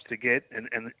difficult jobs to get, and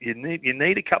you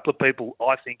need a couple of people,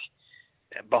 I think,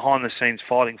 behind the scenes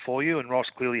fighting for you, and Ross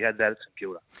clearly had that at St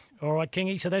Kilda. All right,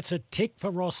 Kingy, so that's a tick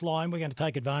for Ross Lyon. We're going to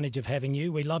take advantage of having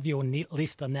you. We love your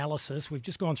list analysis. We've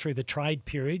just gone through the trade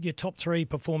period. Your top three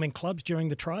performing clubs during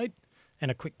the trade, and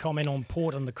a quick comment on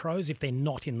Port and the Crows if they're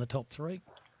not in the top three.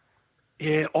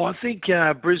 Yeah, I think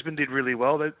Brisbane did really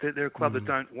well. They're a club that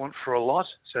don't want for a lot,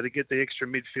 so to get the extra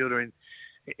midfielder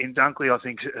in Dunkley, I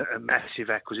think a massive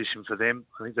acquisition for them.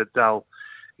 I think that they'll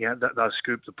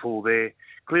scoop the pool there.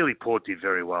 Clearly, Port did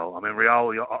very well. I mean,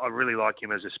 Rioli, I really like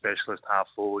him as a specialist half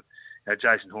forward.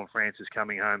 Jason Horne-Francis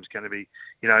coming home is going to be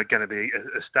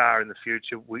a star in the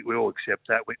future. We all accept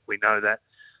that. We know that.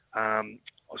 I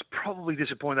was probably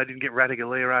disappointed they didn't get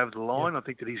Ratugolea over the line. I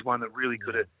think that he's one that really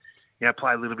could have,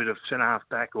 play a little bit of centre half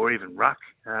back or even ruck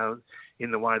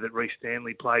in the way that Reece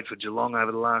Stanley played for Geelong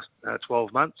over the last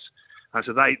 12 months.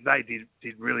 So they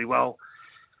did really well.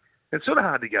 It's sort of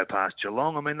hard to go past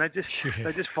Geelong. I mean, they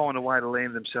just find a way to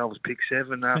land themselves pick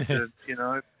 7 after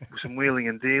some wheeling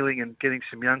and dealing and getting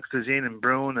some youngsters in and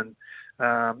Bruin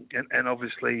and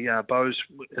obviously Bose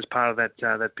as part of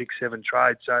that pick 7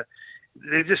 trade. So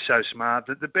they're just so smart.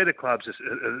 The better clubs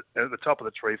are at the top of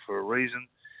the tree for a reason.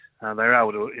 They're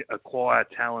able to acquire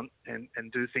talent and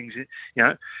do things,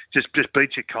 just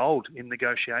beat you cold in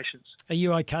negotiations. Are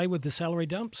you okay with the salary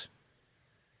dumps?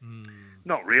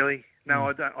 Not really. No,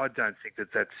 I don't think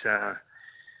that's.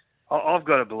 I've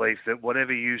got to believe that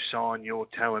whatever you sign your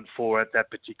talent for at that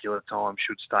particular time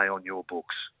should stay on your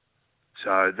books.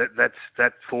 So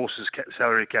that forces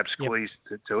salary cap squeeze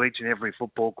to each and every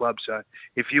football club. So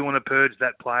if you want to purge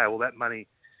that player, well, that money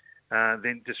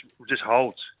then just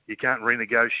holds. You can't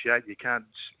renegotiate. You can't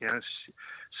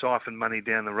siphon money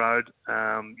down the road.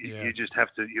 You just have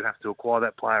to acquire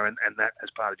that player and that as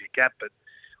part of your cap. But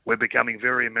we're becoming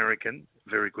very American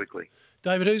very quickly.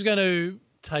 David, who's going to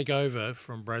take over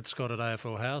from Brad Scott at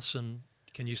AFL House, and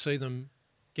can you see them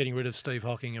getting rid of Steve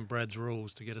Hocking and Brad's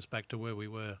rules to get us back to where we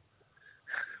were?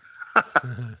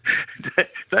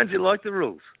 Don't you like the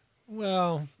rules?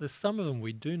 Well, there's some of them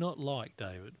we do not like,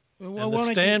 David. Well, and the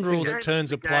stand rule that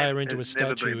turns a player into a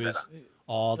statue is...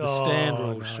 the stand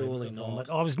rule, no, surely not.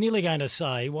 I was nearly going to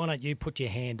say, why don't you put your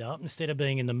hand up instead of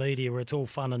being in the media where it's all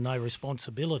fun and no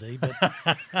responsibility? But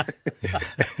I'm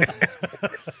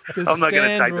not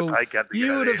going to take the pay cut.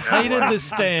 You would have hated the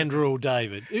stand rule,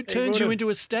 David. It turns you into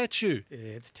a statue. Yeah,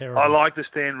 it's terrible. I like the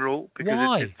stand rule because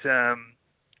Why?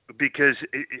 Because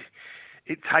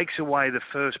it takes away the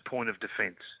first point of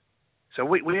defence. So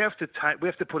we have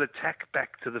to put attack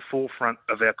back to the forefront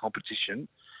of our competition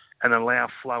and allow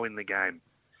flow in the game.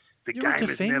 The You're game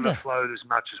has never flowed as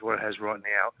much as what it has right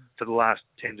now for the last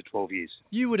 10 to 12 years.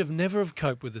 You would have never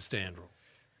coped with the stand rule.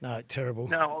 No, terrible.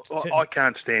 No, I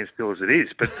can't stand still as it is,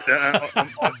 but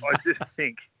I just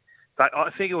think that I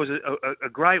think it was a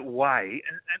great way,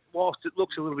 and whilst it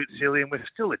looks a little bit silly and we're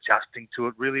still adjusting to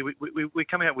it, really, we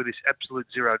come out with this absolute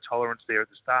zero tolerance there at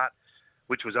the start,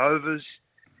 which was overs.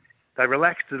 They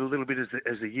relaxed it a little bit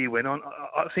as the year went on.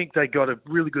 I think they got a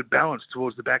really good balance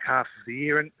towards the back half of the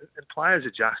year, and players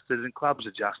adjusted and clubs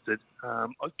adjusted.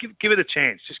 Give it a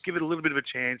chance. Just give it a little bit of a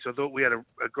chance. I thought we had a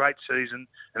great season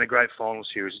and a great final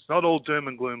series. It's not all doom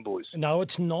and gloom, boys. No,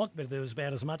 it's not, but there was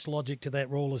about as much logic to that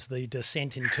rule as the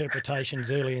dissent interpretations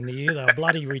early in the year. They were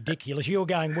bloody ridiculous. You were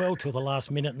going well till the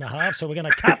last minute and a half, so we're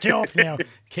going to cut you off now,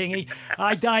 Kingy.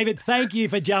 Hey, David, thank you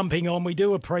for jumping on. We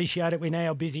do appreciate it. We know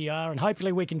how busy you are, and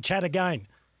hopefully we can chat again.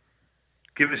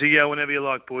 Give us a yell whenever you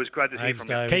like, boys. Great to hear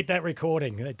from you. Keep that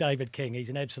recording, David King. He's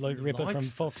an absolute ripper from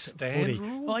Fox Footy.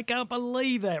 Well, I can't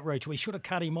believe that, Rich. We should have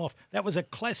cut him off. That was a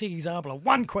classic example of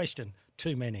one question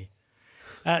too many.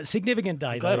 Significant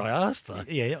day. Glad I asked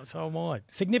that. Yeah, so am I.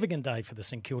 Significant day for the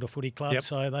St Kilda Footy Club. Yep.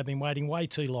 So they've been waiting way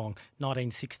too long.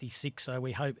 1966. So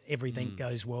we hope everything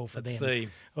goes well for them. See.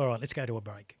 All right, let's go to a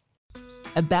break.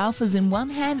 A Balfours in one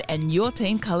hand and your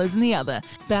team colours in the other.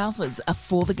 Balfours are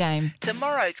for the game.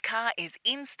 Tomorrow's car is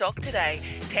in stock today.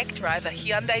 Tech Driver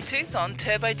Hyundai Tucson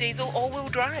Turbo Diesel All-Wheel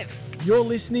Drive. You're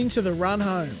listening to The Run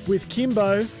Home with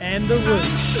Kimbo and the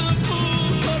Rooch.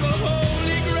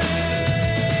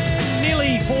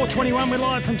 Nearly 4:21. We're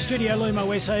live from Studio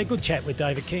Lumo SA. Good chat with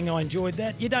David King. I enjoyed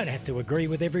that. You don't have to agree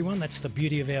with everyone. That's the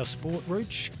beauty of our sport,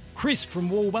 Rooch. Chris from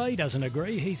Wall Bay doesn't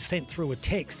agree. He's sent through a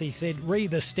text. He said,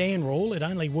 read the stand rule. It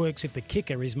only works if the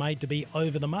kicker is made to be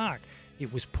over the mark.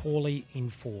 It was poorly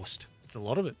enforced. It's a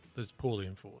lot of it that's poorly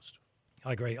enforced.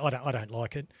 I agree. I don't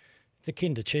like it. It's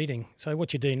akin to cheating. So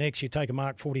what you do next, you take a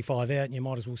mark 45 out and you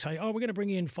might as well say, we're going to bring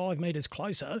you in 5 metres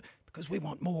closer because we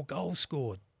want more goals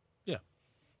scored. Yeah,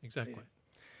 exactly.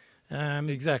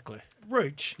 Exactly.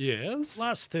 Rooch. Yes?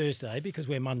 Last Thursday, because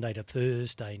we're Monday to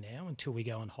Thursday now until we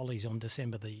go on holidays on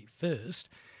December the 1st,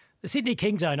 the Sydney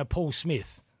Kings owner, Paul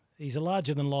Smith, he's a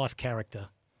larger-than-life character,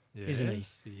 isn't he?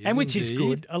 He is and which indeed. is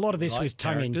good. A lot of this Like was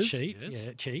tongue-in-cheek.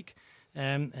 yes. Cheek.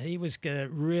 He was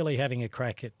really having a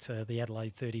crack at the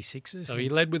Adelaide 36ers. So he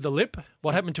led with the lip.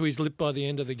 What happened to his lip by the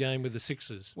end of the game with the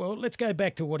Sixers? Well, let's go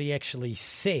back to what he actually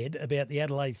said about the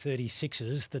Adelaide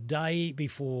 36ers the day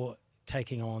before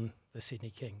taking on the Sydney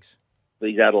Kings.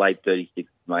 These Adelaide 36ers,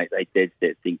 mate, they dead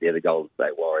set think they're the Golden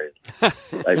State Warriors.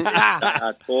 They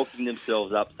are talking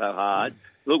themselves up so hard.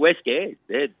 Look, we're scared.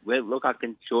 Look, I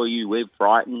can assure you we're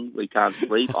frightened. We can't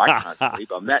sleep. I can't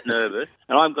sleep. I'm that nervous.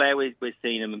 And I'm glad we're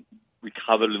seeing them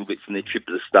recover a little bit from their trip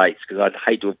to the States because I'd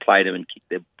hate to have played them and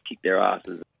kicked their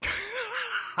asses.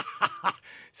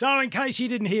 So in case you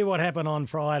didn't hear what happened on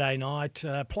Friday night,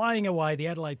 playing away, the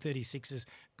Adelaide 36ers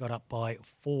got up by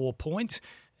 4 points.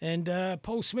 And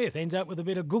Paul Smith ends up with a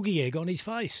bit of googie egg on his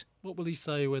face. What will he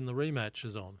say when the rematch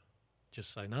is on?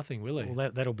 Just say nothing, will he?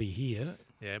 Well, that'll be here.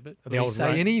 Yeah, but will he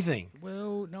say anything?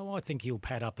 Well, no, I think he'll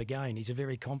pad up again. He's a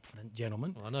very confident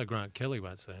gentleman. Well, I know Grant Kelly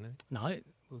won't say anything. No,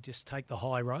 we'll just take the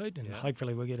high road and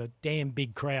hopefully we'll get a damn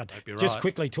big crowd. Hope you're Just right.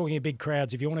 quickly, talking of big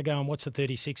crowds, if you want to go and watch the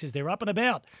 36ers, they're up and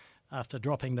about after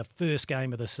dropping the first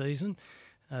game of the season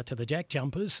to the Jack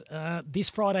Jumpers.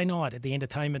 This Friday night at the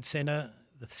Entertainment Centre,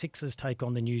 the Sixers take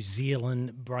on the New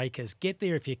Zealand Breakers. Get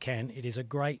there if you can. It is a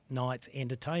great night's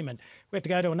entertainment. We have to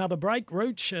go to another break.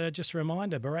 Rooch, just a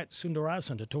reminder, Bharat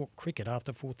Sundarasan to talk cricket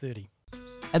after 4:30.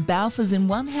 A Balfours in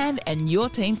one hand and your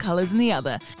team colours in the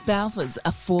other. Balfours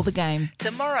are for the game.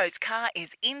 Tomorrow's car is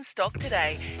in stock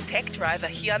today. Tech Driver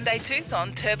Hyundai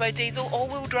Tucson Turbo Diesel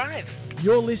All-Wheel Drive.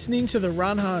 You're listening to The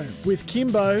Run Home with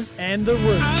Kimbo and the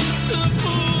Rooch.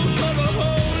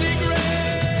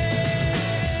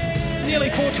 Nearly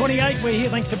 4:28. We're here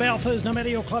thanks to Balfours. No matter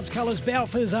your club's colours,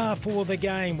 Balfours are for the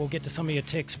game. We'll get to some of your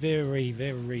texts very,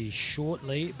 very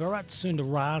shortly. Bharat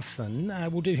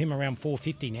Sundarasan, we'll do him around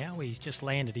 4:50 now. He's just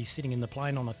landed. He's sitting in the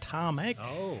plane on a tarmac.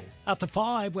 Oh. After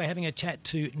 5, we're having a chat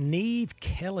to Neve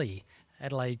Kelly,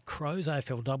 Adelaide Crows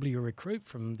AFLW recruit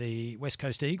from the West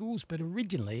Coast Eagles, but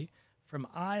originally from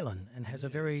Ireland and has a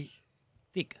very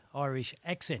thick Irish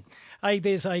accent. Hey,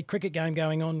 there's a cricket game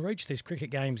going on, Rooch. There's cricket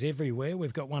games everywhere.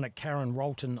 We've got one at Karen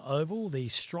Rolton Oval. The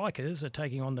Strikers are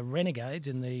taking on the Renegades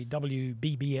in the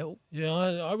WBBL. Yeah,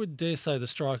 I would dare say the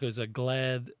Strikers are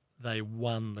glad they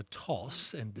won the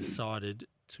toss and decided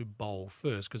to bowl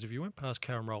first, because if you went past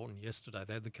Karen Rolton yesterday,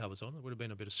 they had the covers on. It would have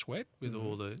been a bit of sweat with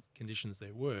all the conditions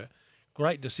there were.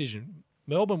 Great decision.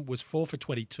 Melbourne was 4 for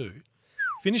 22.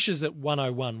 Finishes at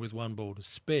 101 with 1 ball to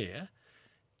spare.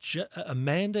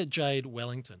 Amanda Jade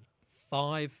Wellington,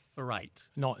 5 for 8.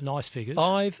 Nice figures.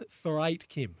 5 for 8,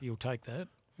 Kim. You'll take that.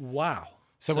 Wow.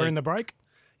 So we're in the break?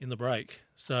 In the break.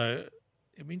 So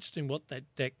it'll be interesting what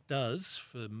that deck does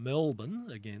for Melbourne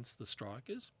against the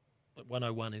Strikers. But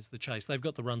 101 is the chase. They've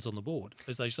got the runs on the board.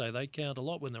 As they say, they count a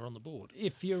lot when they're on the board.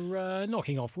 If you're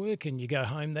knocking off work and you go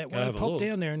home that way, have a pop look.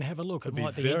 down there and have a look. Could It be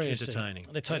might be very interesting. entertaining.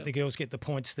 Let's hope Yeah. the girls get the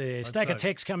points there. Hope Stack of so.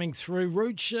 text coming through.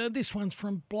 Rooch, this one's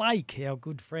from Blake, our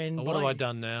good friend. Oh, what have I Blake.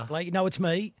 done now? Blake, no, it's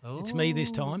me. It's me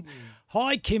this time.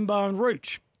 Hi, Kimbo and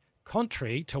Rooch.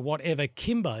 Contrary to whatever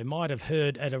Kimbo might have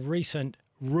heard at a recent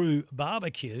Roo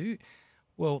barbecue,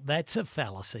 well, that's a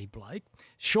fallacy, Blake.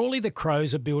 Surely the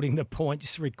Crows are building the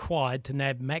points required to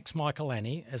nab Max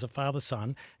Michelani as a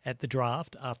father-son at the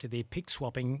draft after their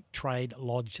pick-swapping trade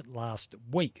lodged last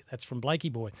week. That's from Blakey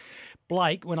Boy.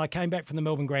 Blake, when I came back from the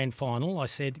Melbourne Grand Final, I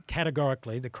said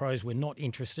categorically the Crows were not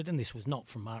interested, and this was not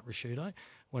from Mark Rasciuto,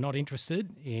 were not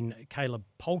interested in Caleb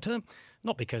Poulter,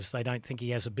 not because they don't think he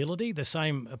has ability. The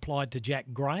same applied to Jack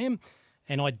Graham.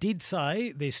 And I did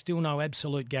say there's still no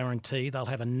absolute guarantee they'll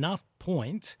have enough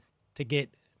points to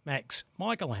get Max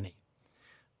Michelani.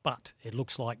 But it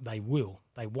looks like they will.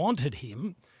 They wanted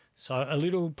him. So a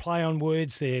little play on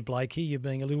words there, Blakey. You're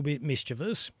being a little bit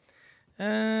mischievous.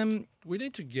 We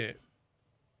need to get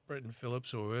Bretton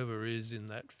Phillips or whoever is in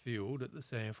that field at the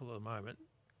sample at the moment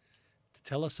to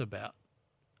tell us about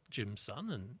Jim's son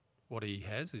and what he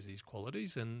has as his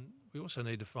qualities. And we also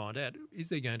need to find out, is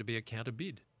there going to be a counter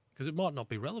bid? Because it might not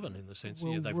be relevant in the sense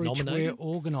that they've Rich, nominated. we're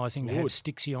organising to have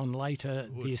Stixie on later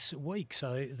this week,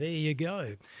 so there you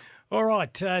go. All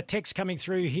right, text coming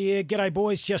through here. G'day,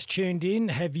 boys, just tuned in.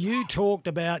 Have you talked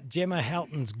about Gemma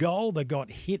Houghton's goal that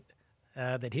got hit,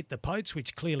 that hit the posts,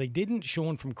 which clearly didn't?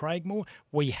 Sean from Craigmore.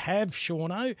 We have,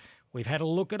 Shauno. We've had a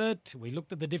look at it. We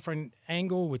looked at the different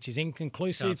angle, which is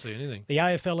inconclusive. Can't see anything. The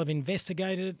AFL have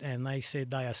investigated it, and they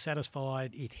said they are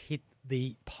satisfied it hit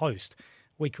the post.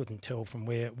 We couldn't tell from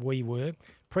where we were.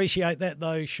 Appreciate that,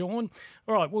 though, Sean.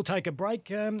 All right, we'll take a break.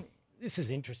 This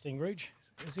is interesting, Rooch,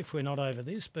 as if we're not over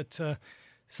this, but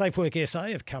Safe Work SA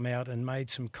have come out and made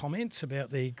some comments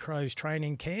about the Crows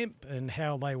training camp and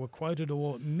how they were quoted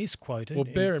or misquoted. Well,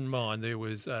 bear in mind there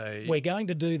was a... We're going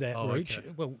to do that, Oh, Rooch. okay.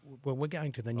 Well, we're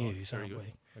going to the news, aren't good.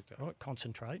 we? Okay. All right,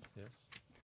 concentrate. Yes.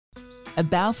 A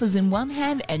Balfours in one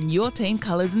hand and your team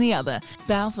colours in the other.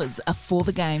 Balfours are for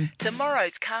the game.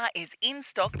 Tomorrow's car is in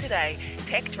stock today.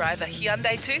 Tech driver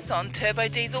Hyundai Tucson turbo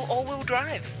diesel all-wheel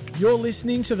drive. You're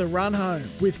listening to The Run Home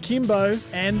with Kimbo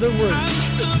and the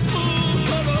Rooch.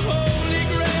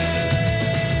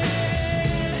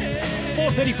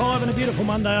 4:35 on a beautiful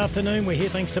Monday afternoon. We're here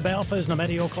thanks to Balfours, no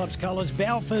matter your club's colours.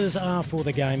 Balfours are for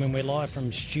the game, and we're live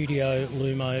from Studio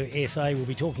Lumo SA. We'll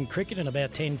be talking cricket in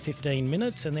about 10-15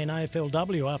 minutes, and then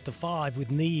AFLW after 5 with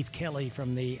Neve Kelly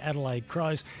from the Adelaide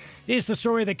Crows. Here's the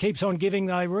story that keeps on giving,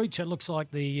 though, Rooch. It looks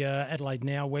like the Adelaide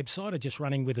Now website are just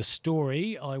running with a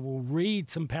story. I will read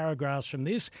some paragraphs from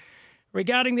this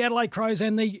regarding the Adelaide Crows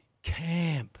and the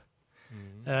camp.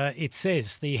 It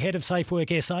says, the head of Safe Work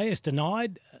SA has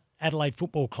denied Adelaide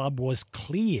Football Club was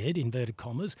cleared, inverted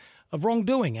commas, of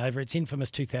wrongdoing over its infamous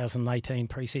 2018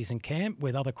 pre-season camp,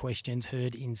 with other questions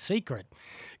heard in secret.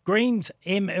 Greens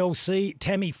MLC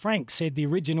Tammy Frank said the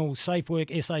original Safe Work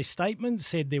SA statement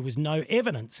said there was no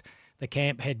evidence the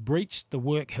camp had breached the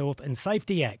Work Health and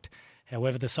Safety Act.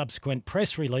 However, the subsequent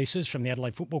press releases from the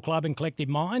Adelaide Football Club and Collective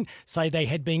Mind say they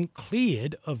had been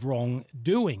cleared of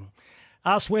wrongdoing.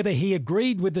 Asked whether he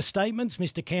agreed with the statements,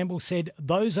 Mr Campbell said,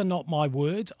 "Those are not my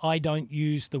words. I don't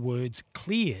use the words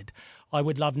cleared. I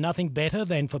would love nothing better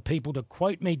than for people to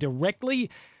quote me directly,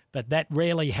 but that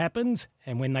rarely happens,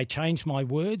 and when they change my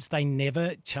words, they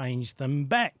never change them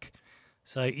back."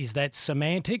 So is that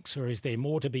semantics, or is there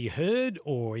more to be heard,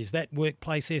 or is that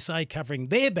Workplace SA covering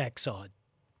their backside?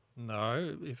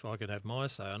 No, if I could have my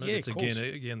say on it. Yeah, It's of course.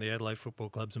 again the Adelaide Football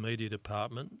Club's media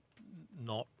department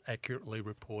not accurately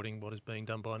reporting what is being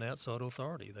done by an outside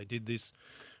authority. They did this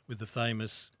with the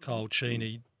famous Cole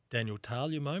Cheney, Daniel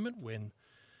Talia moment when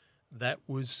that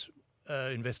was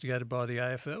investigated by the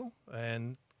AFL,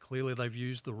 and clearly they've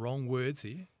used the wrong words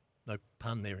here. No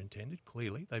pun there intended,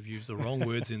 clearly. They've used the wrong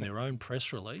words in their own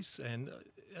press release, and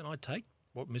I take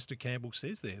what Mr Campbell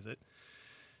says there, that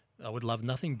I would love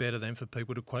nothing better than for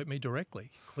people to quote me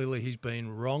directly. Clearly he's been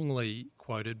wrongly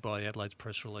quoted by Adelaide's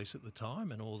press release at the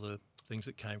time and all the things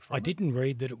that came from I it. didn't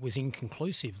read that it was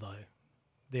inconclusive, though,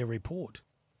 their report.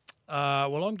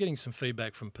 Well, I'm getting some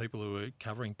feedback from people who are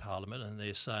covering Parliament, and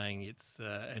they're saying it's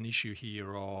an issue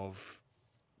here of,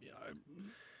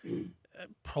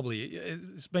 probably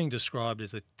it's being described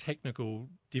as a technical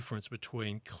difference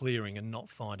between clearing and not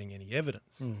finding any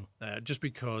evidence. Just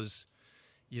because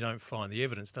you don't find the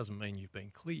evidence doesn't mean you've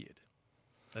been cleared.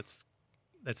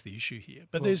 That's the issue here.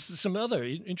 But there's some other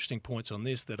interesting points on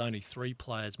this, that only 3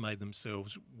 players made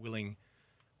themselves willing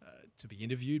to be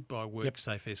interviewed by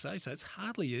WorkSafe SA. So it's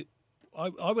hardly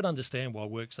I would understand why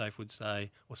WorkSafe would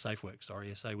say, or SafeWork,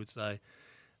 sorry, SA would say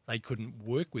they couldn't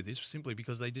work with this simply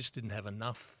because they just didn't have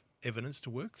enough evidence to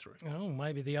work through. Oh,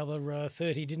 maybe the other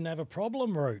 30 didn't have a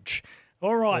problem, Rooch.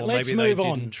 All right, or let's maybe move they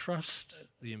on. Didn't trust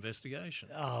the investigation.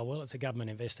 Oh, well, it's a government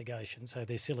investigation, so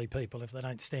they're silly people if they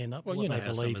don't stand up for Well, what you know they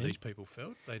how believe some of in. these people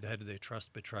felt. They'd had their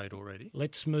trust betrayed already.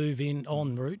 Let's move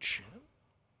on, Rooch.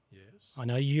 Yes. I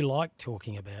know you like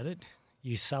talking about it.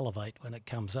 You salivate when it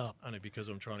comes up. Only because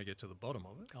I'm trying to get to the bottom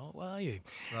of it. Oh, well, are you?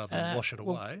 Rather than wash it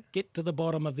well, away. Get to the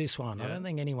bottom of this one. I Yeah. don't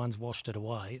think anyone's washed it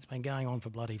away. It's been going on for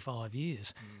bloody 5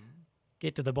 years.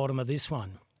 Get to the bottom of this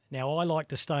one. Now, I like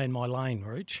to stay in my lane,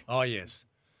 Rooch. Oh, yes.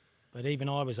 But even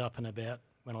I was up and about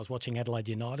when I was watching Adelaide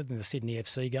United in the Sydney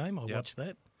FC game. I watched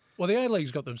that. Well, the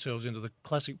A-League's got themselves into the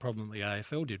classic problem the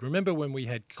AFL did. Remember when we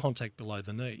had contact below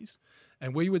the knees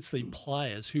and we would see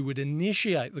players who would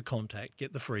initiate the contact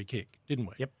get the free kick, didn't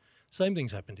we? Yep. Same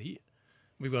thing's happened here.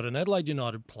 We've got an Adelaide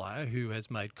United player who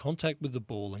has made contact with the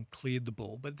ball and cleared the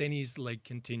ball, but then his leg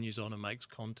continues on and makes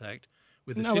contact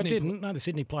with the Sydney... No, it didn't. No, the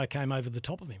Sydney player came over the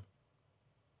top of him.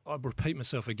 I repeat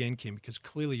myself again, Kim, because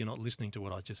clearly you're not listening to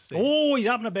what I just said. Oh, he's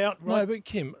up and about. Right. No, but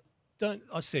Kim,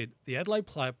 I said the Adelaide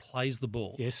player plays the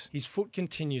ball. Yes. His foot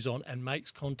continues on and makes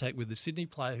contact with the Sydney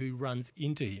player who runs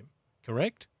into him.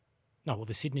 Correct? No, well,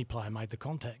 the Sydney player made the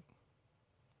contact.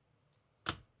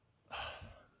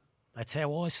 That's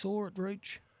how I saw it,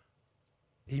 Rooch.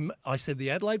 I said the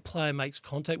Adelaide player makes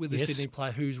contact with the Sydney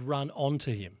player who's run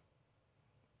onto him.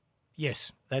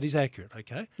 Yes. That is accurate,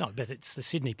 okay? No, but it's the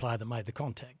Sydney player that made the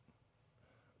contact.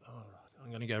 All right, I'm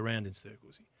going to go round in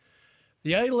circles here.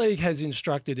 The A-League has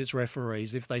instructed its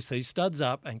referees if they see studs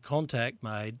up and contact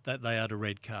made that they are to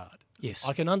red card. Yes.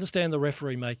 I can understand the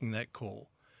referee making that call.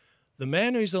 The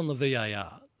man who's on the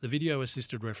VAR, the video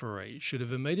assisted referee, should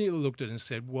have immediately looked at it and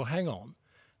said, well, hang on.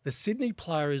 The Sydney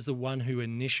player is the one who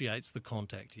initiates the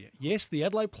contact here. Yes, the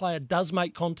Adelaide player does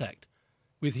make contact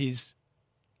with his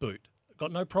boot.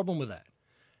 Got no problem with that.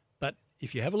 But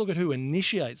if you have a look at who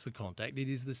initiates the contact,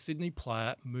 it is the Sydney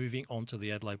player moving onto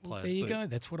the Adelaide player's boot. There you go.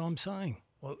 That's what I'm saying.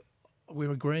 Well,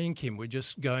 we're agreeing, Kim. We're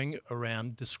just going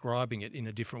around describing it in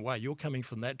a different way. You're coming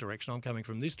from that direction. I'm coming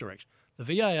from this direction.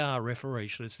 The VAR referee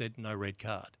should have said no red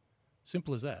card.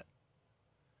 Simple as that.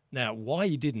 Now, why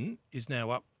he didn't is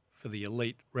now up for the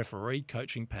elite referee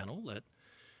coaching panel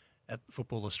at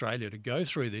Football Australia to go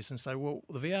through this and say, well,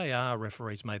 the VAR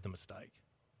referees made the mistake.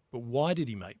 But why did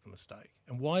he make the mistake?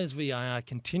 And why is VAR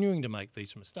continuing to make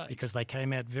these mistakes? Because they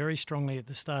came out very strongly at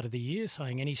the start of the year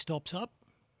saying any stops up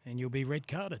and you'll be red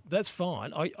carded. That's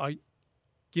fine. I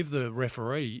give the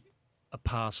referee a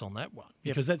pass on that one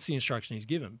because that's the instruction he's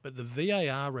given. But the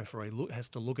VAR referee has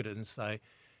to look at it and say,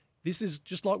 this is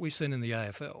just like we've seen in the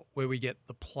AFL, where we get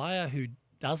the player who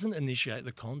doesn't initiate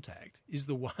the contact is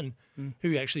the one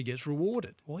who actually gets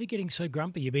rewarded. Why are you getting so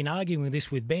grumpy? You've been arguing with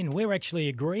this with Ben. We're actually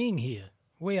agreeing here.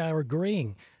 We are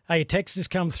agreeing. Hey, a text has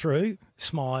come through.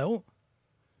 Smile.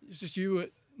 It's just you were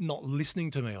not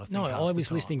listening to me, I think. No, I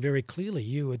was listening very clearly.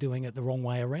 You were doing it the wrong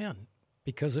way around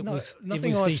because it was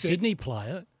the Sydney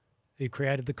player who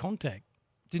created the contact.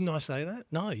 Didn't I say that?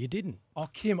 No, you didn't. Oh,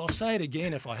 Kim, I'll say it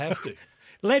again if I have to.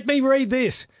 Let me read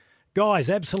this.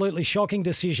 Guys, absolutely shocking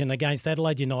decision against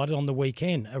Adelaide United on the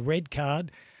weekend. A red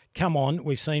card. Come on,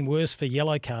 we've seen worse for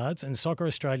yellow cards, and Soccer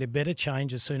Australia better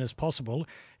change as soon as possible,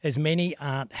 as many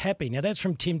aren't happy. Now, that's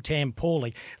from Tim Tam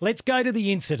Pauly. Let's go to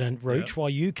the incident, Rooch, while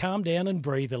you calm down and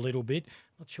breathe a little bit.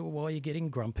 Not sure why you're getting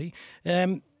grumpy.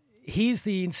 Here's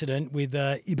the incident with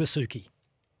Ibasuki.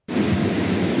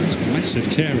 There's a massive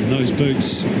tear in those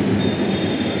boots.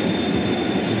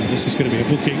 This is going to be a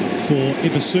booking for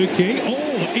Ibasuki. Oh,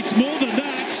 it's more than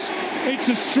that. It's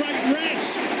a straight red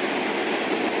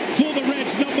for the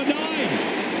Reds, number 9.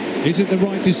 Is it the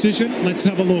right decision? Let's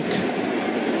have a look.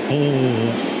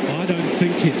 Oh, I don't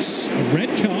think it's a red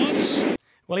card.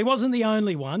 Well, he wasn't the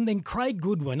only one. Then Craig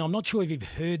Goodwin, I'm not sure if you've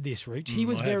heard this, Rooch. He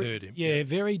was heard him.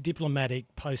 Very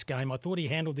diplomatic post-game. I thought he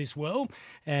handled this well.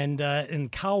 And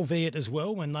Carl Viet as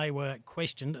well when they were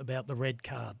questioned about the red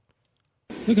card.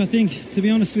 Look, I think, to be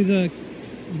honest, with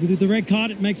the red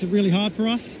card, it makes it really hard for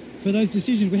us. For those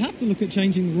decisions, we have to look at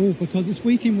changing the rule because it's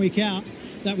week in, week out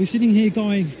that we're sitting here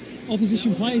going,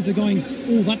 opposition players are going,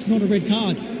 oh, that's not a red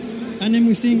card. And then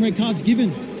we're seeing red cards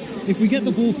given. If we get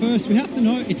the ball first, we have to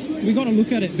know, we've got to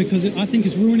look at it because I think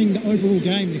it's ruining the overall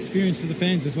game, the experience for the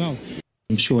fans as well.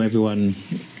 I'm sure everyone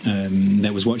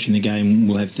that was watching the game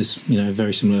will have this,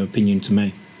 very similar opinion to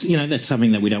me. That's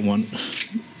something that we don't want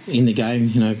in the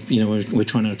game. We're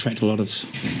trying to attract a lot of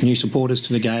new supporters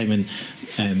to the game,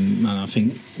 and I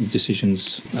think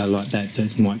decisions like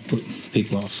that might put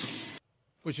people off.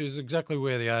 Which is exactly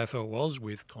where the AFL was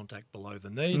with contact below the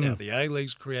knee. Now the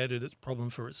A-League's created its problem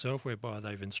for itself whereby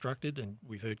they've instructed, and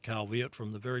we've heard Carl Viet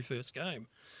from the very first game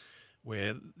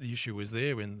where the issue was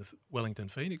there in the Wellington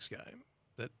Phoenix game,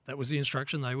 that was the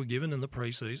instruction they were given in the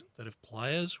pre-season, that if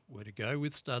players were to go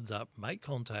with studs up, make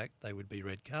contact, they would be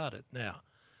red carded. Now,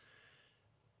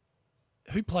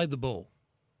 who played the ball?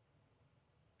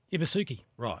 Ibasuki.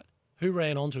 Right. Who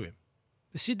ran onto him?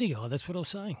 The Sydney guy, that's what I was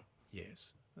saying.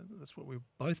 Yes. That's what we've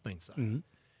both been saying.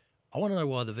 I want to know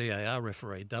why the VAR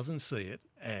referee doesn't see it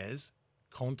as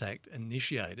contact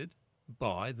initiated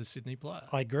by the Sydney player.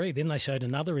 I agree. Then they showed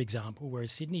another example where a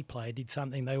Sydney player did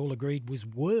something they all agreed was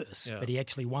worse, but he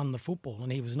actually won the football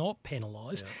and he was not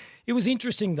penalised. Yeah. It was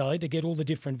interesting, though, to get all the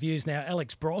different views. Now,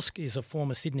 Alex Brosk is a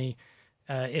former Sydney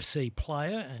FC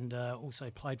player and also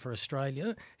played for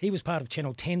Australia. He was part of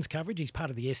Channel 10's coverage. He's part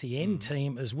of the SEN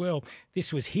team as well.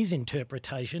 This was his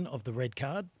interpretation of the red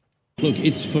card. Look,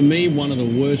 it's for me one of the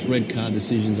worst red card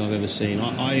decisions I've ever seen.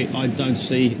 I don't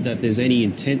see that there's any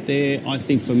intent there. I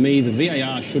think for me the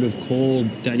VAR should have called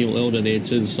Daniel Elder there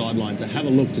to the sideline to have a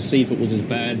look to see if it was as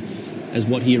bad as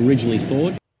what he originally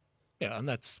thought. Yeah, and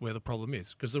that's where the problem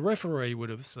is, because the referee would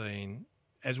have seen,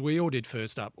 as we all did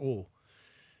first up,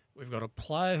 we've got a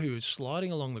player who is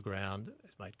sliding along the ground,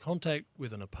 has made contact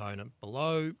with an opponent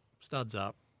below, studs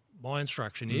up. My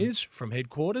instruction is, from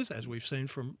headquarters, as we've seen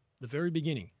from the very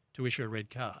beginning, to issue a red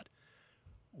card.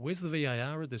 Where's the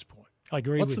VAR at this point? I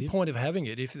agree What's with the you. point of having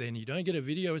it if then you don't get a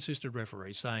video-assisted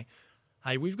referee saying,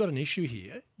 hey, we've got an issue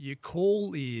here. Your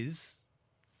call is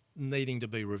needing to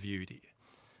be reviewed here.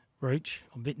 Reach,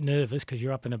 I'm a bit nervous because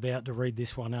you're up and about to read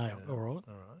this one out. Yeah. All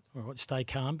right. Stay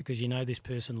calm because you know this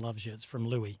person loves you. It's from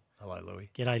Louis. Hello, Louis.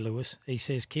 G'day, Lewis. He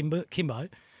says, Kimbo,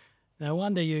 no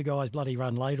wonder you guys bloody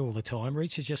run late all the time.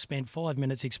 Reach has just spent 5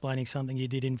 minutes explaining something you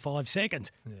did in 5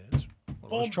 seconds. Yes.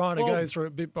 Well, I was trying to go through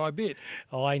it bit by bit.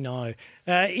 I know.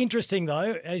 Interesting,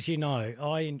 though, as you know,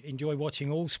 I enjoy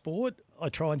watching all sport. I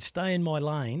try and stay in my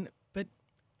lane, but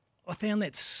I found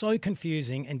that so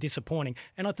confusing and disappointing.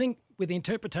 And I think with the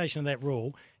interpretation of that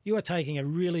rule, you are taking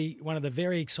one of the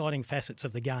very exciting facets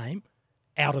of the game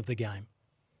out of the game.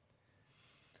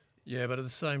 Yeah, but at the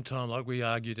same time, like we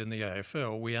argued in the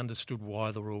AFL, we understood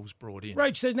why the rules brought in.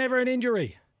 Roach, there's never an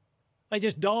injury. They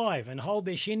just dive and hold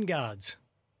their shin guards.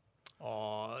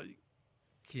 Oh,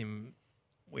 Kim,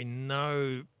 we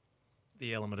know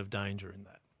the element of danger in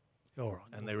that. All right.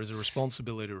 And there is a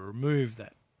responsibility to remove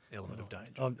that element of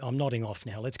danger. I'm nodding off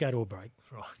now. Let's go to a break.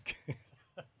 Right.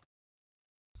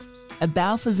 A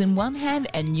Balfour's in one hand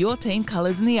and your team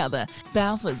colours in the other.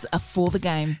 Balfour's are for the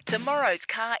game. Tomorrow's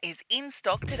car is in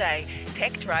stock today.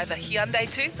 Tech driver Hyundai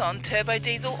Tucson Turbo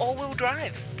Diesel All-Wheel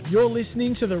Drive. You're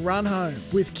listening to The Run Home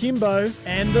with Kimbo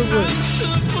and the Roots.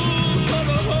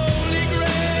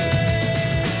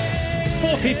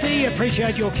 4:50,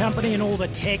 appreciate your company and all the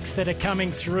texts that are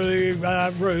coming through.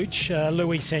 Rooch,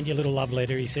 Louis sent you a little love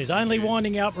letter. He says, only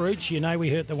winding up, Rooch. You know we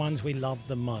hurt the ones we love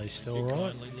the most. All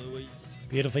right. Kindly, Louis.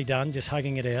 Beautifully done, just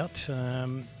hugging it out.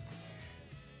 Trying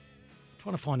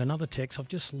to find another text. I've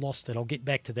just lost it. I'll get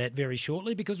back to that very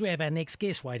shortly because we have our next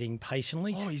guest waiting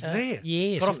patiently. Oh, he's there?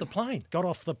 Yes. Got off the plane? Got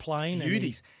off the plane. Beauty. And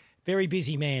he's a very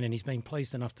busy man and he's been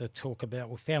pleased enough to talk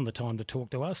about, found the time to talk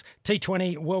to us.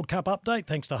 T20 World Cup update,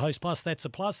 thanks to Host Plus. That's a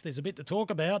plus. There's a bit to talk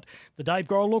about. The Dave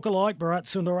Grohl lookalike, Bharat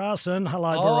Sundarasan.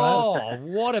 Hello, Bharat. Oh,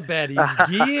 what about his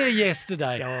gear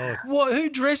yesterday? Who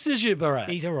dresses you, Bharat?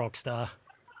 He's a rock star.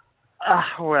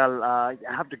 I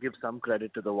have to give some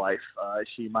credit to the wife.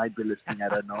 She might be listening, I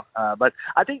don't know. But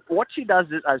I think what she does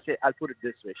is, I'll put it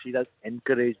this way, she does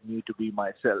encourage me to be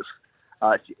myself.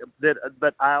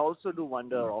 But I also do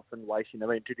wonder often why she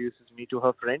never introduces me to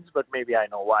her friends, but maybe I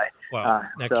know why. Well,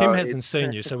 now Kim hasn't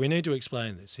seen you, so we need to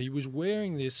explain this. He was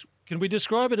wearing this, can we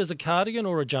describe it as a cardigan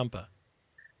or a jumper?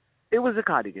 It was a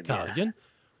cardigan. Cardigan,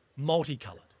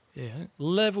 multicoloured,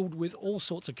 levelled with all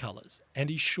sorts of colours,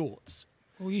 and his shorts.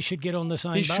 Well, you should get on the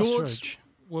same His bus, shorts Roach.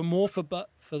 were more for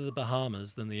the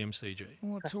Bahamas than the MCG.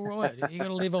 Well, it's all right. You've got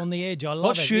to live on the edge. I love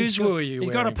What it. shoes were you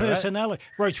He's wearing, got a personality.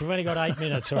 Roach, we've only got 8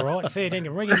 minutes, all right? Fair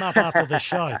dinkum. Ring him up after the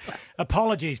show.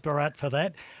 Apologies, Bharat, for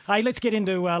that. Hey, let's get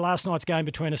into last night's game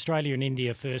between Australia and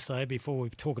India first, though, before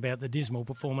we talk about the dismal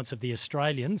performance of the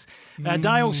Australians.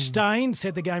 Dale Steyn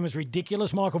said the game was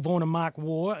ridiculous. Michael Vaughan and Mark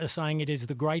Waugh are saying it is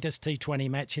the greatest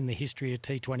T20 match in the history of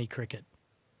T20 cricket.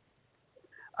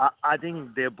 I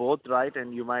think they're both right,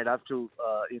 and you might have to,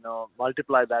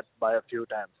 multiply that by a few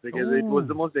times because it was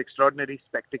the most extraordinary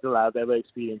spectacle I've ever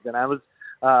experienced. And I was,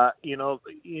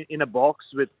 in a box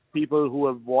with people who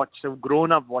have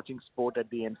grown up watching sport at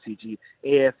the MCG,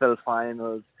 AFL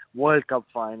finals, World Cup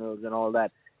finals, and all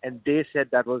that. and they said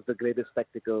that was the greatest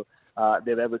spectacle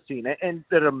they've ever seen. And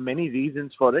there are many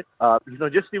reasons for it.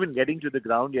 Just even getting to the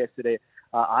ground yesterday,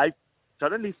 I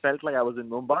suddenly felt like I was in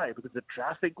Mumbai because the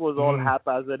traffic was all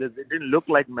haphazard. It didn't look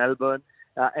like Melbourne.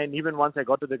 And even once I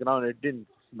got to the ground, it didn't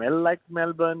smell like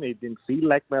Melbourne. It didn't feel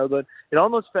like Melbourne. It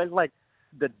almost felt like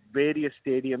the various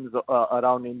stadiums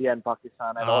around India and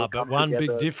Pakistan. But one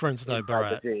big difference, though,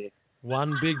 Bharat.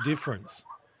 One big difference.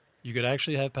 You could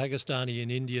actually have Pakistani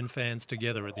and Indian fans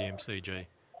together at the MCG.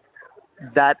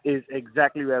 That is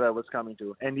exactly where I was coming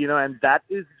to. And, and that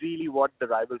is really what the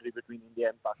rivalry between India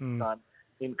and Pakistan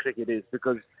in cricket is.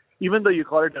 Because even though you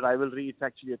call it a rivalry, it's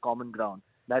actually a common ground.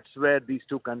 That's where these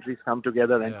two countries come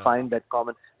together and find that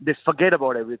common. They forget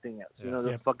about everything else.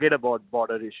 They forget about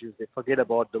border issues. They forget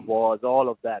about the wars, all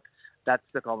of that. That's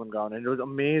the common ground. And it was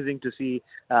amazing to see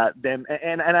them.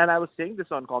 And I was saying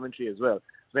this on commentary as well.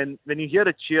 When you hear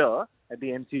a cheer at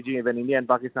the MCG when India and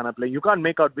Pakistan are playing, you can't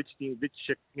make out which team, which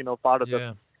part of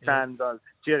the fans are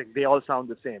cheering. They all sound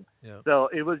the same. Yeah. So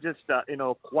it was just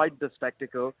quite the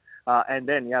spectacle. And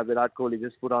then Virat Kohli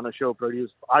just put on a show,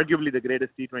 produced arguably the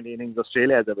greatest T20 innings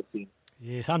Australia has ever seen.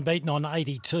 Yes, unbeaten on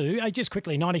 82. Just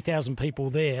quickly, 90,000 people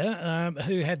there.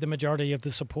 Who had the majority of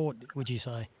the support, would you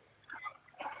say?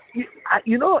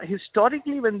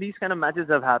 Historically, when these kind of matches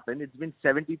have happened, it's been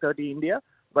 70-30 India.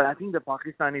 But I think the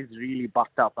Pakistanis really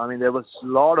bucked up. I mean, there was a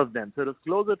lot of them. So it was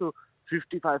closer to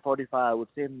 55-45, I would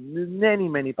say. Many,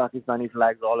 many Pakistani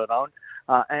flags all around.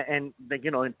 And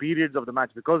in periods of the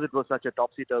match, because it was such a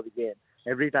topsy-turvy game,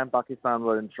 every time Pakistan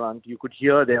were in front, you could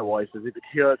hear their voices. You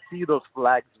could see those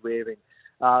flags waving.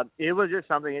 It was just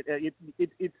something. It's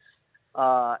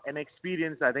an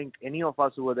experience I think any of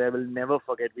us who were there will never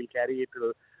forget. We'll carry it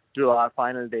to our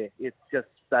final day. It's just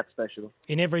that special.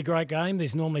 In every great game,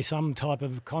 there's normally some type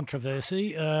of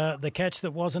controversy. The catch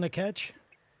that wasn't a catch?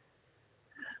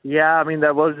 Yeah, I mean,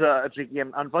 that was tricky.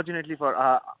 And unfortunately for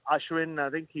Ashwin, I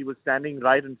think he was standing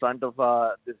right in front of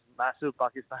this massive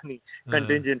Pakistani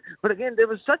contingent. But again, there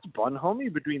was such bonhomie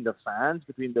between the fans,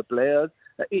 between the players.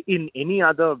 In any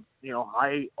other,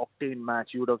 high-octane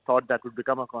match, you would have thought that would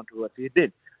become a controversy. It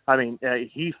did. I mean,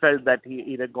 he felt that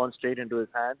it had gone straight into his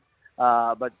hands.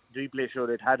 But replay showed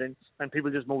it hadn't, and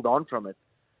people just moved on from it.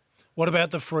 What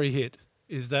about the free hit?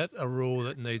 Is that a rule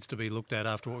that needs to be looked at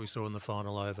after what we saw in the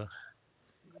final over?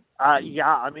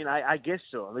 I guess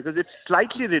so, because it's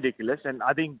slightly ridiculous, and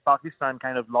I think Pakistan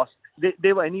kind of lost.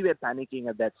 They were anyway panicking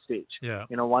at that stage. Yeah.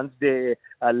 Once they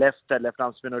left that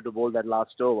left-arm spinner to bowl that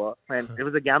last over, and it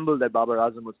was a gamble that Babar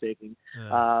Azam was taking.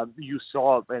 Yeah. You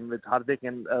saw, and with Hardik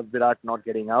and Virat not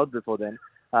getting out before then,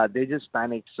 they just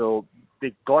panicked. So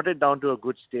they got it down to a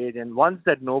good stage, and once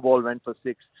that no ball went for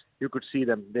 6, you could see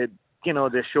them. Their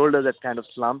shoulders had kind of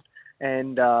slumped,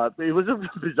 and it was a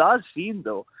bizarre scene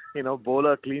though.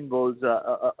 Bowler clean bowls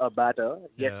a batter,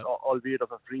 albeit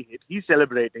of a free hit. He's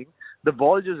celebrating. The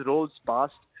ball just rolls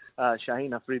past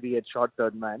Shaheen Afridi at short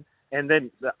third man. And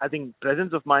then I think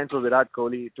presence of mind for Virat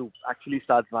Kohli to actually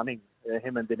start running,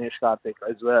 him and Dinesh Karthik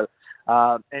as well.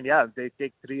 They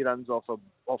take 3 runs off a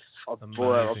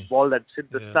ball that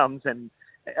hit the stumps.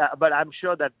 But I'm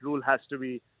sure that rule has to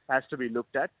be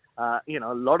looked at. A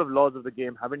lot of laws of the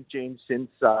game haven't changed since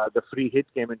the free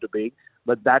hit came into being.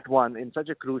 But that one, in such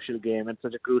a crucial game and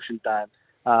such a crucial time,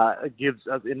 gives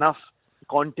us enough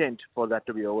content for that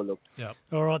to be overlooked. Yep.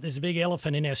 All right, there's a big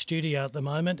elephant in our studio at the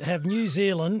moment. Have New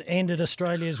Zealand ended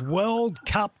Australia's World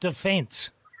Cup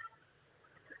defence?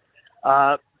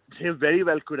 They very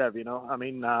well could have,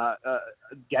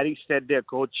 Gary Stead, their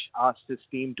coach, asked his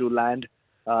team to land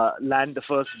the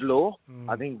first blow.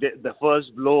 I think the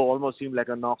first blow almost seemed like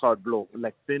a knockout blow.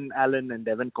 Like Finn Allen and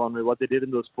Devon Conway, what they did in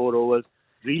those 4 overs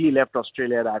really left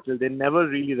Australia rattled. They never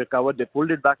really recovered. They pulled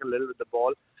it back a little with the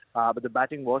ball, but the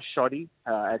batting was shoddy,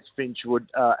 as Finch would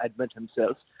admit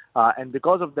himself. And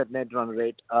because of that net run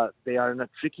rate, they are in a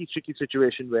tricky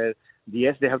situation where,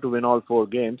 yes, they have to win all 4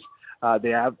 games. They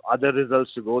have other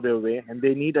results to go their way, and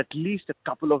they need at least a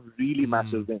couple of really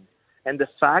massive wins. And the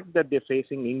fact that they're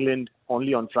facing England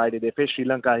only on Friday, they face Sri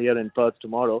Lanka here in Perth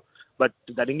tomorrow, but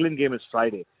that England game is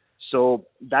Friday. So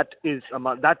that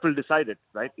will decide it,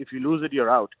 right? If you lose it, you're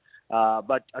out.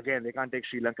 But again, they can't take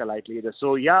Sri Lanka lightly either.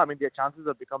 So their chances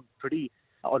have become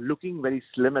looking very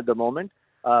slim at the moment.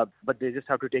 But they just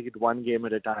have to take it one game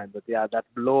at a time. But that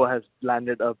blow has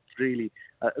landed up really.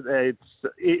 It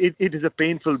is a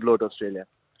painful blow to Australia.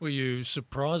 Were you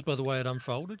surprised by the way it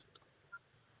unfolded?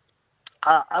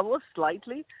 I was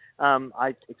slightly.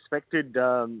 I expected,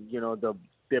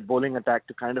 their bowling attack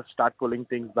to kind of start pulling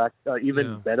things back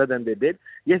even better than they did.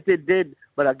 Yes, they did.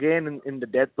 But again, in the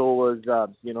death overs,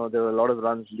 there were a lot of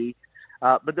runs leaked.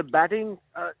 But the batting,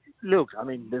 look, I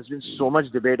mean, there's been so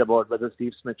much debate about whether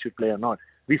Steve Smith should play or not.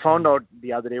 We found out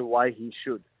the other day why he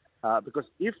should. Because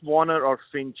if Warner or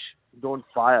Finch don't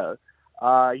fire,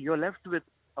 you're left with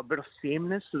a bit of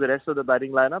sameness to the rest of the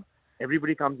batting lineup.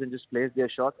 Everybody comes and just plays their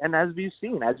shots. And as we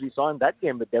saw in that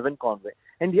game with Devon Conway,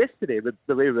 and yesterday with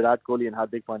the way Virat Kohli and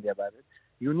Hardik Pandya batted,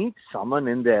 you need someone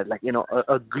in there, like,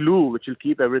 a glue which will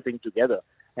keep everything together.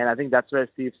 And I think that's where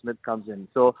Steve Smith comes in.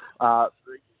 So,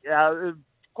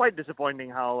 quite disappointing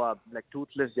how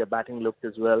toothless their batting looked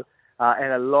as well.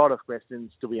 And a lot of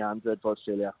questions to be answered for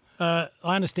Australia. I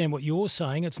understand what you're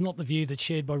saying. It's not the view that's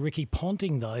shared by Ricky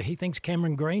Ponting, though. He thinks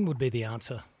Cameron Green would be the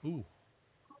answer. Ooh.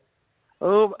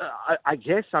 Oh, I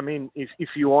guess, I mean, if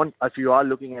you are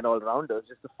looking at all-rounders,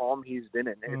 just the form he's been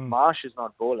in. If Marsh is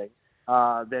not bowling,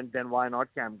 then why not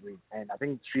Cam Green? And I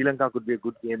think Sri Lanka could be a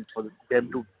good game for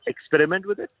them to experiment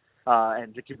with it.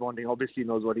 And Ricky Ponting obviously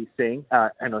knows what he's saying.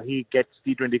 He gets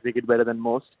T20 cricket better than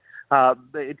most. But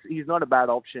he's not a bad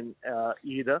option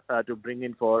either to bring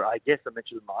in for, I guess, a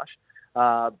Mitchell Marsh.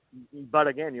 But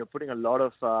again, you're putting a lot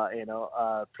of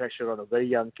pressure on a very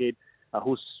young kid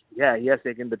he has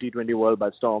taken the T20 world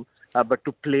by storm. But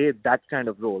to play that kind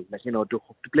of role, to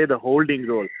play the holding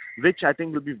role, which I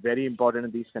think will be very important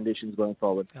in these conditions going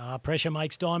forward. Pressure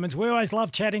makes diamonds. We always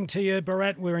love chatting to you,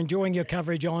 Bharat. We're enjoying your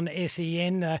coverage on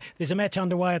SEN. There's a match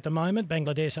underway at the moment.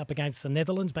 Bangladesh up against the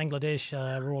Netherlands. Bangladesh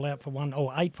are all out for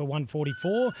 8 for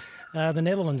 144. The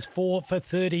Netherlands 4 for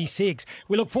 36.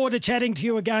 We look forward to chatting to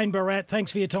you again, Bharat.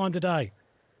 Thanks for your time today.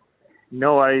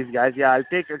 No worries, guys. Yeah, I'll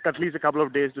take at least a couple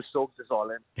of days to soak this all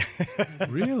in.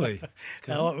 Really?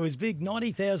 It was big,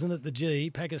 90,000 at the G,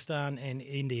 Pakistan and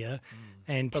India.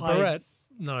 But Bharat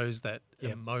knows that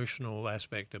emotional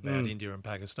aspect about India and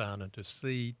Pakistan, and to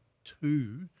see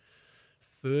two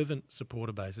fervent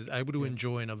supporter bases able to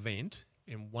enjoy an event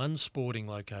in one sporting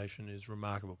location is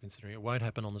remarkable, considering it won't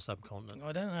happen on the subcontinent.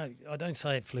 I don't know. I don't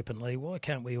say it flippantly. Why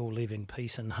can't we all live in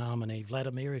peace and harmony?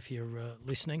 Vladimir, if you're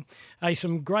listening. Hey,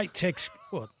 some great text.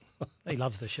 What? He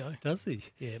loves the show. Does he?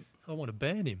 Yeah. I want to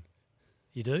ban him.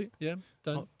 You do? Yeah.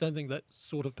 Don't think that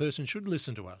sort of person should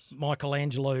listen to us.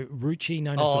 Michelangelo Rucci,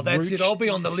 known as the that's Rooch, it. I'll be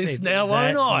on the list now,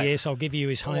 won't I? Yes, I'll give you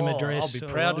his home address. I'll be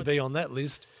proud to be on that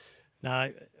list.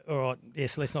 No. All right.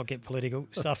 Yes, let's not get political.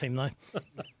 Stuff him, though.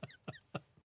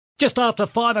 Just after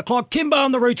 5 o'clock, Kimbo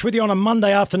on the Rooch with you on a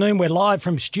Monday afternoon. We're live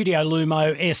from Studio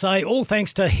Lumo SA, all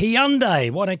thanks to Hyundai.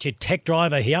 Why don't you tech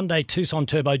drive a Hyundai Tucson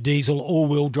Turbo Diesel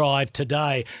all-wheel drive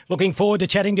today? Looking forward to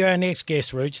chatting to our next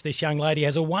guest, Rooch. This young lady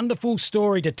has a wonderful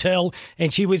story to tell,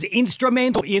 and she was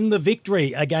instrumental in the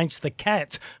victory against the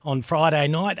Cats on Friday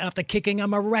night after kicking a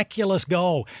miraculous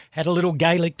goal. Had a little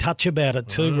Gaelic touch about it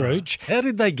too, Rooch. How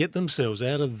did they get themselves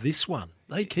out of this one?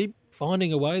 They keep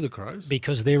finding away, the Crows.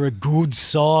 Because they're a good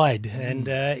side. And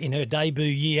in her debut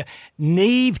year,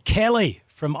 Niamh Kelly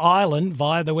from Ireland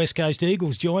via the West Coast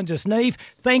Eagles joins us. Niamh,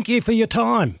 thank you for your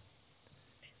time.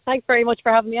 Thanks very much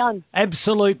for having me on.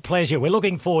 Absolute pleasure. We're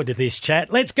looking forward to this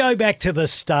chat. Let's go back to the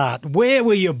start. Where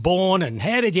were you born and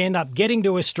how did you end up getting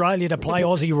to Australia to play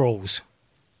Aussie rules?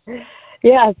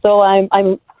 Yeah, so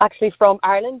I'm actually from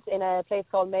Ireland in a place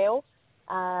called Mayo.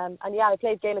 I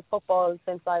played Gaelic football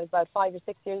since I was about 5 or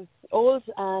 6 years old.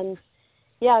 And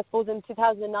I suppose in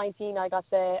 2019 I got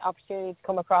the opportunity to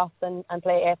come across and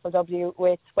play AFLW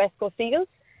with West Coast Eagles.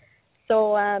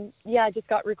 So, I just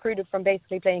got recruited from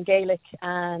basically playing Gaelic,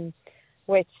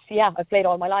 which, I've played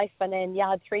all my life. And then,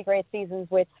 I had 3 great seasons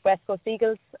with West Coast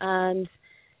Eagles. And,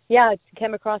 I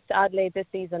came across to Adelaide this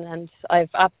season and I've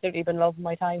absolutely been loving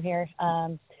my time here.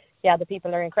 The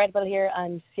people are incredible here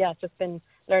and, it's just been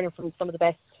learning from some of the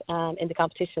best in the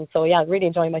competition. So, really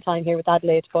enjoying my time here with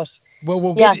Adelaide. But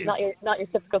we'll get not your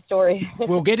typical story.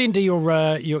 We'll get into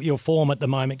your form at the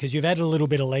moment because you've added a little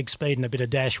bit of leg speed and a bit of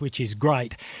dash, which is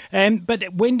great.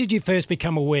 But when did you first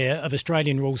become aware of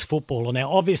Australian rules football?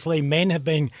 Now, obviously, men have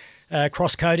been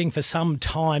cross-coding for some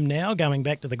time now, going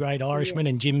back to the great Irishman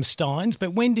and Jim Steins.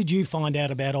 But when did you find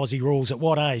out about Aussie rules? At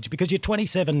what age? Because you're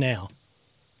 27 now.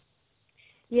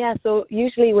 Yeah, so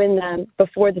usually when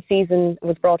before the season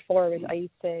was brought forward, I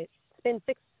used to spend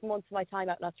 6 months of my time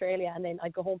out in Australia and then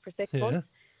I'd go home for 6 months.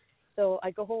 So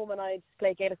I'd go home and I'd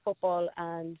play Gaelic football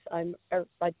and I'm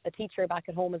a teacher back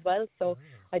at home as well. So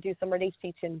I do some relief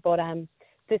teaching. But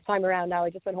this time around now I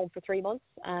just went home for 3 months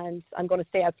and I'm going to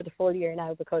stay out for the full year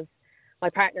now because my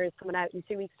partner is coming out in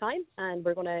 2 weeks' time and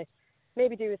we're going to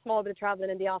maybe do a small bit of travelling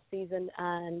in the off season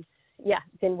and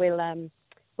then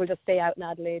we'll just stay out in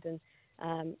Adelaide and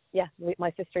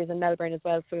my sister's in Melbourne as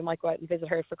well, so we might go out and visit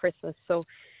her for Christmas. So,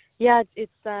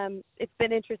 it's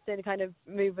been interesting kind of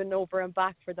moving over and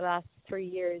back for the last 3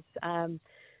 years.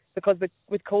 because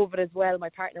with COVID as well, my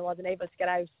partner wasn't able to get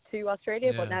out to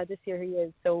Australia, but now this year he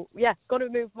is. So yeah, going to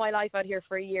move my life out here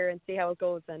for a year and see how it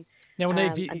goes. And now,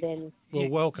 Neve,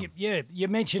 welcome. You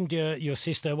mentioned your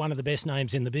sister, one of the best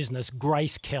names in the business,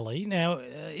 Grace Kelly. Now,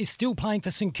 is still playing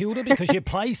for St Kilda because you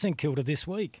play St Kilda this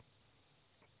week.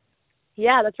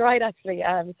 Yeah, that's right, actually.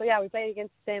 So yeah, we played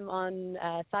against them on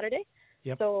Saturday.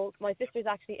 Yep. So my sister's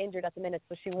actually injured at the minute,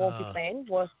 so she won't be playing.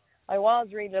 But I was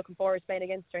really looking forward to playing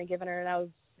against her and giving her an out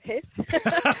hit.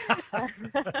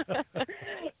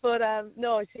 But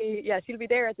no, she'll be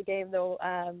there at the game though.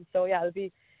 So yeah, it'll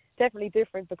be definitely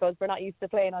different because we're not used to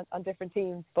playing on different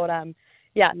teams. But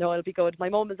yeah, no, it'll be good. My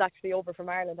mum is actually over from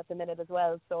Ireland at the minute as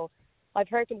well, so I've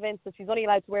her convinced that she's only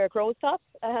allowed to wear a crow's top.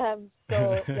 So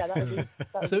yeah, that'll be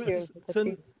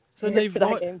good. So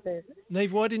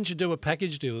Neve, why didn't you do a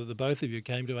package deal that the both of you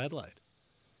came to Adelaide?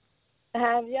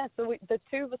 Yeah, so the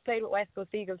two of us played with West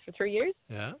Coast Eagles for 3 years.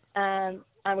 Yeah.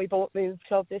 And we both moved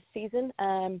club this season.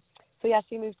 So yeah,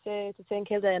 she moved to St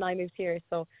Kilda and I moved here.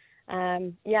 So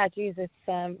yeah, geez,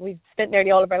 it's we've spent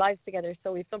nearly all of our lives together,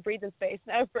 so we've some breathing space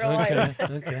now for a while.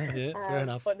 Okay, yeah, fair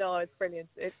enough. But no, it's brilliant.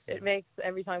 It makes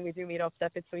every time we do meet up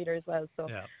that bit sweeter as well. So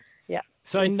yeah.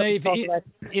 So Neve,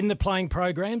 in the playing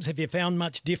programs, have you found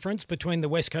much difference between the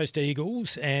West Coast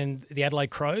Eagles and the Adelaide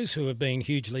Crows, who have been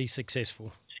hugely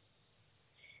successful?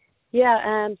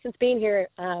 Yeah, since being here,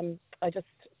 I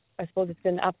suppose it's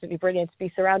been absolutely brilliant to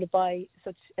be surrounded by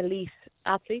such elite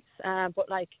athletes. But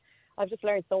like, I've just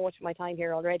learned so much from my time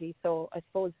here already. So I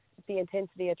suppose the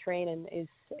intensity of training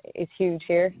is huge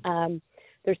here.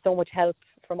 There's so much help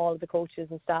from all of the coaches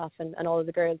and staff and all of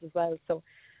the girls as well. So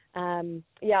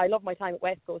yeah, I love my time at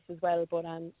West Coast as well. But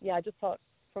yeah, I just thought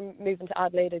from moving to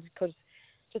Adelaide, it could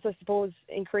just, I suppose,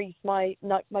 increase my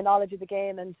knowledge of the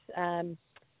game. And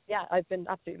yeah, I've been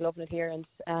absolutely loving it here,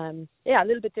 and yeah, a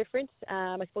little bit different.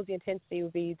 I suppose the intensity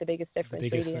would be the biggest difference. The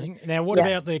biggest really. thing. Now, what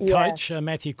about the coach,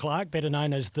 Matthew Clark, better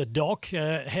known as the Doc?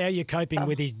 How are you coping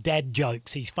with his dad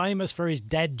jokes? He's famous for his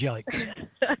dad jokes.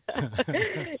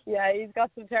 Yeah, he's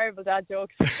got some terrible dad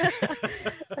jokes.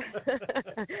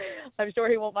 I'm sure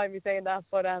he won't mind me saying that,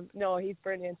 but no, he's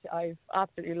brilliant. I've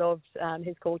absolutely loved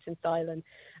his coaching style, and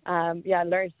yeah,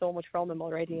 learned so much from him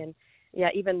already. And yeah,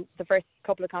 even the first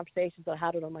couple of conversations I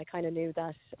had with him, I kind of knew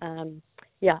that,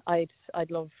 yeah, I'd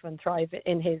love and thrive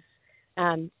in his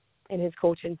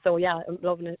coaching. So yeah, I'm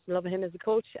loving him as a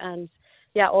coach, and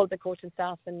yeah, all the coaching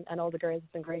staff and all the girls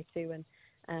have been great too.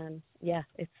 And yeah,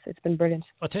 it's been brilliant.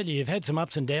 I tell you, you've had some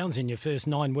ups and downs in your first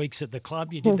 9 weeks at the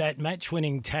club. You did that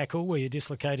match-winning tackle where you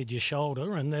dislocated your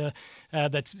shoulder, and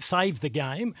that saved the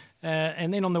game.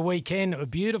 And then on the weekend, a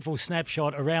beautiful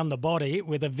snapshot around the body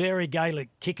with a very Gaelic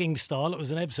kicking style. It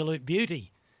was an absolute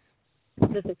beauty.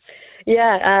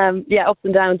 Yeah, ups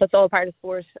and downs. That's all part of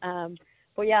sport.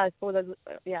 But yeah, I suppose I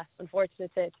was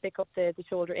unfortunate to pick up the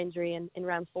shoulder injury in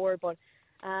round 4, but.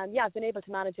 Yeah, I've been able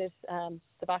to manage it.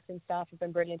 The backroom staff have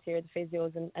been brilliant here, the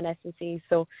physios and S&C.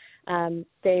 So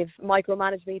they've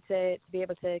micromanaged me to be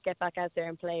able to get back out there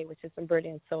and play, which has been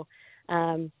brilliant. So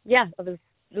yeah, I was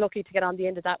lucky to get on the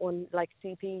end of that one. Like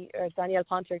Danielle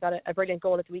Ponter got a brilliant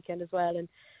goal at the weekend as well. And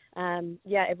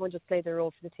yeah, everyone just played their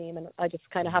role for the team, and I just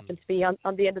kind of happened to be on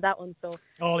the end of that one. So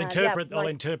I'll interpret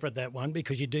that one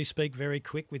because you do speak very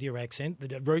quick with your accent.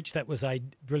 The Rooch, that was a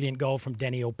brilliant goal from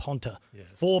Danielle Ponter.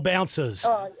 Yes. 4 bounces.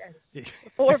 Oh, yeah.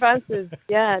 4 bounces.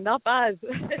 Yeah, not bad.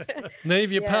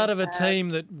 Neve, you're part of a team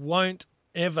that won't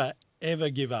ever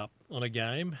give up on a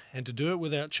game, and to do it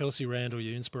without Chelsea Randall,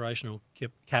 your inspirational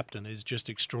captain, is just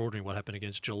extraordinary. What happened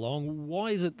against Geelong? Why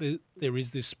is it that there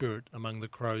is this spirit among the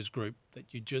Crows group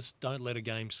that you just don't let a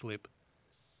game slip?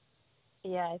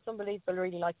 Yeah, it's unbelievable,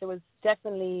 really. Like, there was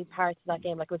definitely parts of that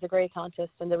game, like, it was a great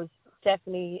contest, and there was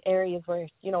definitely areas where,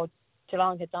 you know,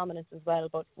 Geelong had dominance as well,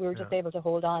 but we were just able to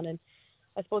hold on, and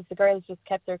I suppose the girls just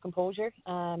kept their composure,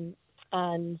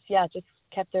 and yeah, just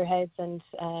kept their heads and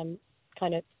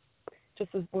kind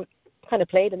of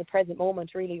played in the present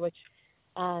moment, really, which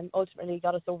ultimately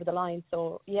got us over the line.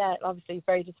 So yeah, obviously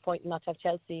very disappointing not to have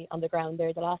Chelsea on the ground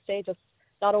there the last day, just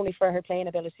not only for her playing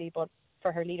ability, but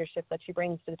for her leadership that she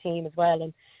brings to the team as well.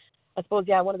 And I suppose,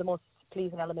 yeah, one of the most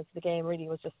pleasing elements of the game really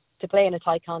was just to play in a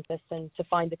tight contest and to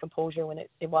find the composure when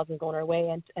it wasn't going our way,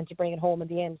 and to bring it home in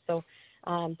the end. So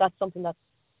that's something that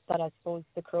I suppose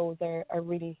the Crows are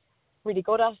really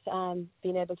good at,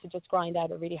 being able to just grind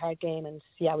out a really hard game. And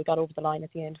yeah, we got over the line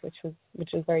at the end, which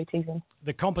was very pleasing.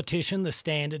 The competition, the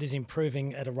standard is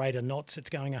improving at a rate of knots. It's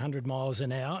going 100 miles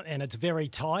an hour, and it's very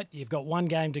tight. You've got 1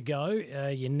 game to go.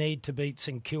 You need to beat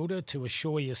St Kilda to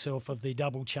assure yourself of the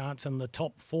double chance in the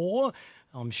top 4.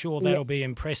 I'm sure that'll be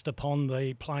impressed upon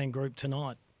the playing group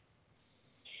tonight.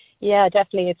 Yeah,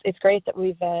 definitely. It's great that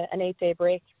we've an 8-day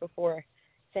break before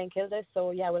St Kilda. So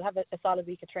yeah, we'll have a solid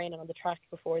week of training on the track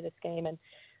before this game, and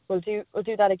we'll do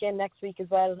that again next week as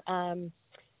well.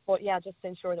 But yeah, just to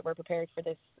ensure that we're prepared for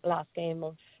this last game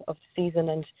of the season.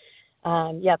 And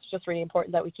yeah, it's just really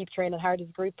important that we keep training hard as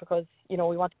a group, because we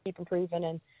want to keep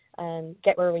improving and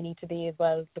get where we need to be as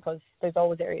well, because there's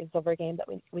always areas of our game that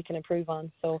we can improve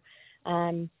on. So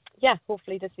yeah,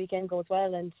 hopefully this weekend goes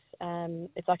well. And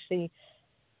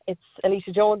it's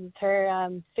Alicia Jones, her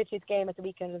 50th game at the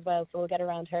weekend as well, so we'll get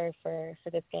around her for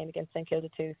this game against St Kilda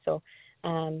too. So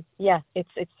yeah,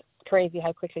 it's crazy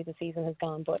how quickly the season has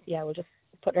gone, but yeah, we'll just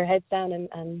put our heads down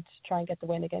and try and get the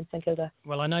win against St Kilda.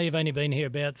 Well, I know you've only been here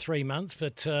about 3 months,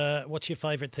 but what's your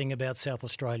favourite thing about South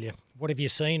Australia? What have you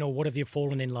seen, or what have you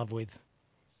fallen in love with?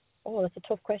 Oh, that's a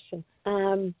tough question.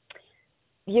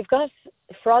 You've got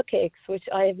frog cakes, which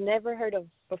I have never heard of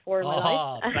before in my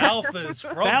life. Balfour's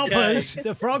frog Balfour's,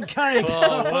 the frog cakes.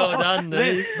 Oh, well done,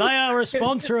 Neve. They are a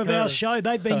sponsor of our show.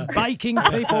 They've been baking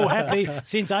people happy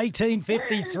since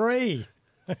 1853.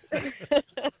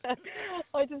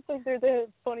 I just think they're the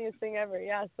funniest thing ever,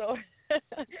 yeah. So,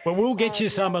 well, we'll get you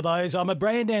some of those. I'm a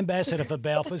brand ambassador for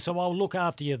Balfour's, so I'll look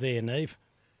after you there, Neve.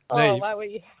 Oh, Neve,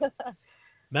 wowie.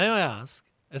 may I ask,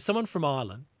 as someone from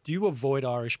Ireland, do you avoid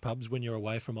Irish pubs when you're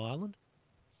away from Ireland?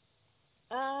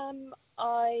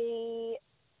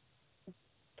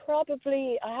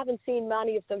 I haven't seen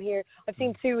many of them here. I've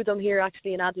seen 2 of them here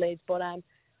actually in Adelaide, but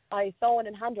I saw one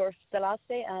in Handorf the last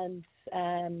day, and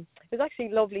it was actually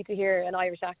lovely to hear an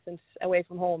Irish accent away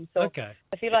from home. So okay.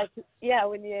 I feel like, yeah,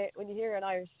 when you hear an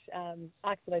Irish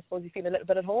accent, I suppose you feel a little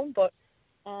bit at home. But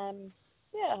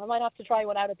yeah, I might have to try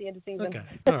one out at the end of the season. Okay,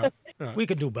 all right. All right. We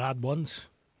could do bad ones.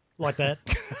 Like that.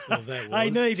 Well, that was I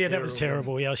Neve, yeah, that was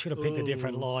terrible. Yeah, I should have picked a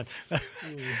different line.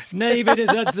 Neve, it is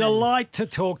a delight to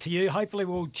talk to you. Hopefully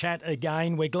we'll chat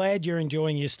again. We're glad you're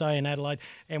enjoying your stay in Adelaide,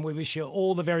 and we wish you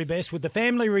all the very best with the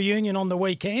family reunion on the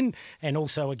weekend and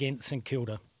also against St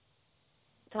Kilda.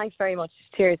 Thanks very much.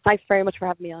 Cheers. Thanks very much for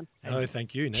having me on. Oh,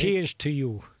 thank you, Neve. Cheers to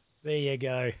you. There you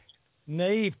go.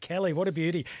 Neve Kelly, what a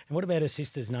beauty. And what about her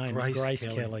sister's name? Grace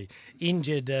Kelly.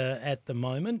 Injured at the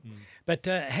moment, but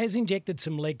has injected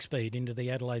some leg speed into the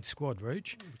Adelaide squad,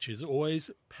 Rooch. Which is always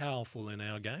powerful in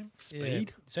our game,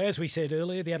 speed. Yeah. So as we said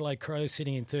earlier, the Adelaide Crows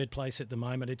sitting in 3rd place at the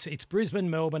moment. It's Brisbane,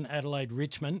 Melbourne, Adelaide,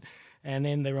 Richmond, and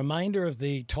then the remainder of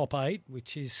the top 8,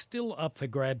 which is still up for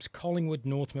grabs, Collingwood,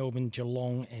 North Melbourne,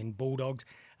 Geelong and Bulldogs.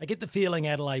 I get the feeling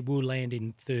Adelaide will land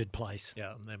in 3rd place.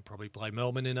 Yeah, and then probably play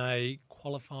Melbourne in a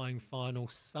qualifying final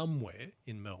somewhere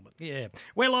in Melbourne. Yeah.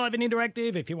 We're live and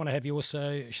interactive. If you want to have your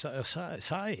say.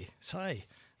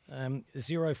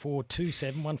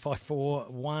 0427 154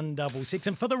 166.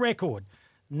 And for the record,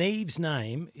 Neve's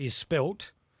name is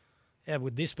spelt, how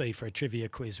would this be for a trivia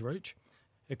quiz, Rooch?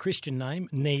 A Christian name,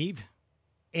 Neve,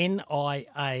 Niamh.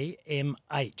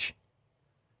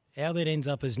 How that ends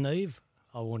up as Neve,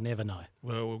 I will never know.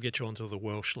 Well, we'll get you onto the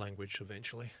Welsh language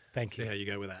eventually. Thank you. See how you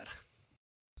go with that.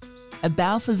 A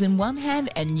Balfour's in one hand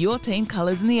and your team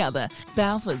colours in the other.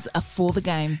 Balfour's are for the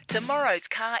game. Tomorrow's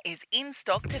car is in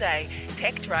stock today.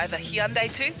 Tech Drive a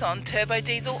Hyundai Tucson turbo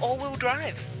diesel all-wheel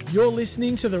drive. You're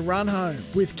listening to The Run Home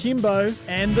with Kimbo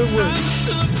and the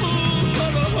Rooch.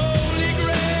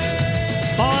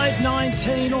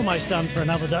 5:19, almost done for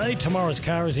another day. Tomorrow's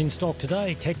car is in stock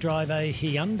today. Tech Drive a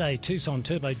Hyundai Tucson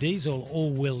turbo diesel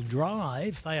all-wheel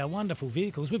drive. They are wonderful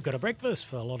vehicles. We've got a breakfast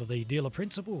for a lot of the dealer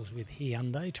principals with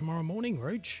Hyundai tomorrow morning,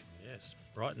 Rooch. Yes,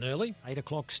 bright and early. 8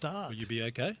 o'clock start. Will you be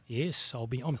okay? Yes, I'm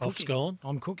Cough's cooking. gone?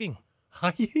 I'm cooking.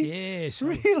 Are you? Yes.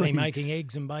 Really? I'll be making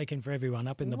eggs and bacon for everyone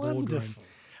up in the boardroom.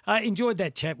 Enjoyed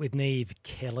that chat with Neve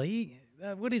Kelly.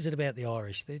 What is it about the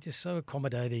Irish? They're just so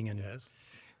accommodating and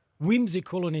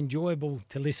whimsical and enjoyable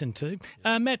to listen to.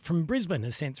 Matt from Brisbane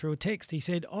has sent through a text. He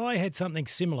said, I had something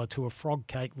similar to a frog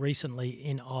cake recently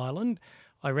in Ireland.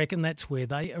 I reckon that's where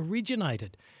they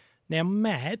originated. Now,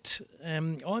 Matt,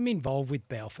 I'm involved with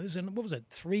Balfour's, and what was it,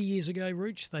 3 years ago,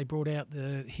 Rooch? They brought out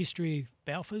the history of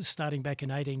Balfour's starting back in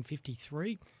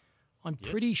 1853. I'm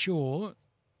pretty sure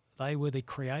they were the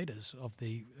creators of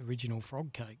the original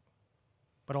frog cake.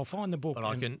 But I'll find the book. But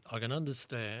I can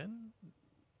understand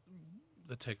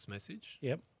the text message.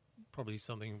 Yep. Probably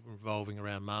something revolving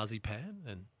around marzipan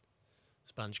and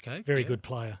sponge cake. Very good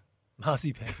player.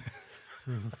 Marzipan.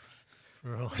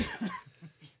 Right.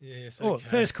 Yes. Oh, okay.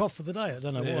 first cough of the day. I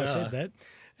don't know why I said that.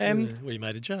 Well, you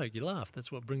made a joke. You laughed.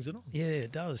 That's what brings it on. Yeah,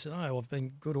 it does. No, I've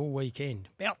been good all weekend.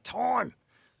 About time.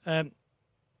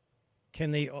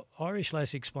 Can the Irish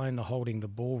lass explain the holding the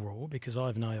ball rule? Because I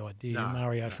have no idea.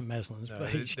 Mario from Maslin's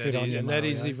Beach. Good on you, and Mario. that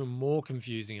is even more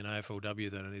confusing in AFLW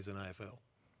than it is in AFL.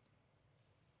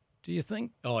 Do you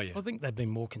think? Oh, yeah. I think they've been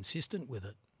more consistent with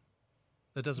it.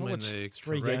 That doesn't mean they're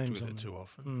three correct games with on it too them.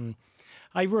 often.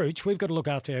 Hey, Rooch, we've got to look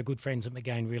after our good friends at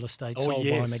McGain Real Estate, sold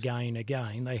by McGain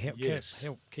again. They help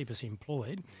keep us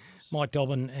employed. Mike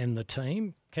Dobbin and the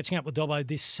team. Catching up with Dobbo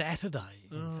this Saturday,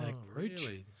 in fact, Rooch.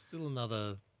 Really? Still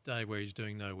another day where he's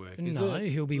doing no work, No,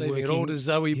 he'll be Leaving working. it all to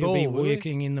Zoe he'll Ball, be will he?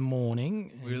 working in the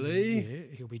morning. Will he?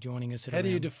 Yeah, he'll be joining us at How do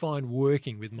you around define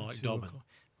working with Mike 2 Dobbin? o'clock.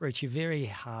 Rich, you're very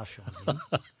harsh on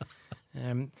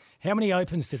him. How many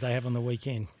opens did they have on the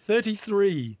weekend?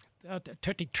 33.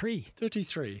 33.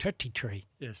 33. 33.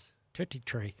 Yes.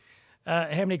 33. How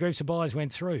many groups of buyers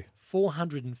went through?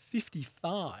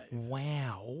 455.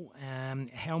 Wow.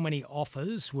 How many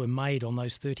offers were made on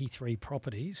those 33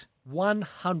 properties?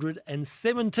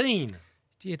 117.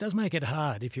 Gee, it does make it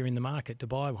hard if you're in the market to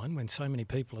buy one when so many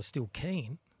people are still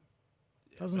keen,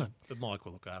 doesn't it? But Mike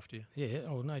will look after you. Yeah,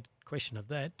 no question of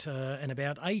that. And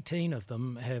about 18 of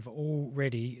them have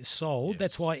already sold. Yes.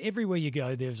 That's why everywhere you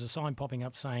go, there's a sign popping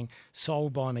up saying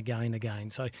sold by McGain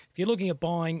again. So if you're looking at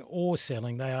buying or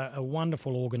selling, they are a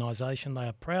wonderful organisation. They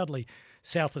are proudly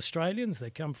South Australians.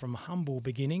 They come from humble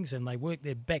beginnings and they work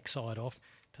their backside off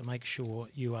to make sure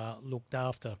you are looked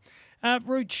after.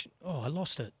 Rooch, I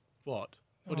lost it. What?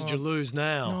 What did you lose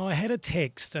now? No, I had a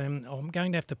text. I'm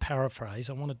going to have to paraphrase.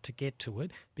 I wanted to get to it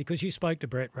because you spoke to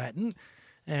Brett Ratton.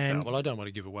 And well, I don't want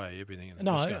to give away everything in the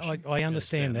discussion. discussion. I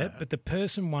understand that. But the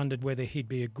person wondered whether he'd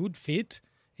be a good fit,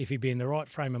 if he'd be in the right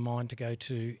frame of mind to go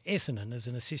to Essendon as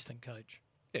an assistant coach.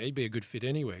 Yeah, he'd be a good fit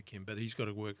anywhere, Kim, but he's got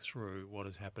to work through what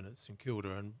has happened at St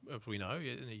Kilda. And as we know,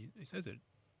 and he says it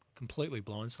completely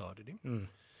blindsided him.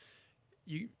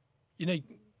 You need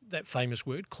that famous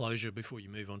word, closure, before you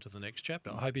move on to the next chapter.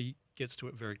 I hope he gets to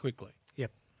it very quickly.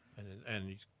 Yep. And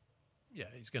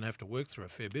he's going to have to work through a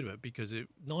fair bit of it because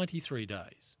 93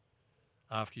 days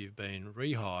after you've been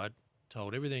rehired,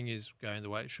 told everything is going the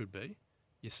way it should be,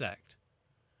 you're sacked.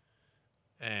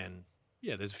 And,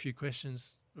 there's a few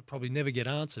questions that probably never get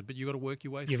answered, but you've got to work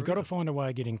your way through. You've got to find a way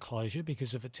of getting closure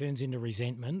because if it turns into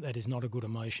resentment, that is not a good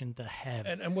emotion to have.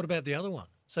 And what about the other one?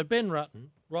 So Ben Rutten,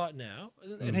 right now,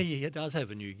 and he does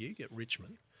have a new gig at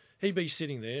Richmond, he'd be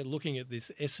sitting there looking at this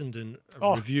Essendon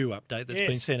review update that's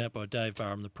been sent out by Dave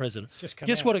Barham, the president.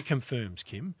 Guess what it confirms,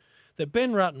 Kim? That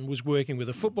Ben Rutten was working with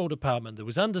a football department that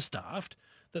was understaffed,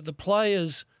 that the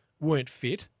players weren't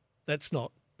fit. That's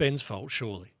not Ben's fault,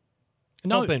 surely.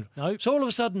 No, Not Ben. no. So all of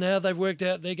a sudden now they've worked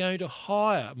out they're going to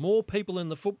hire more people in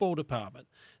the football department.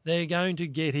 They're going to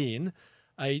get in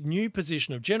a new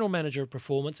position of general manager of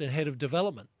performance and head of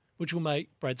development, which will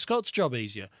make Brad Scott's job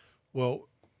easier. Well,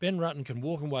 Ben Rutten can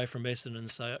walk away from Essendon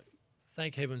and say,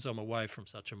 thank heavens I'm away from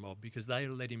such a mob because they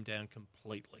let him down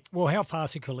completely. Well, how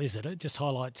farcical is it? It just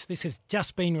highlights, this has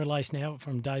just been released now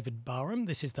from David Barham.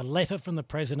 This is the letter from the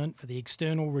President for the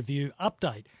external review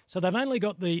update. So they've only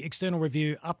got the external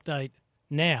review update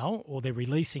now, or they're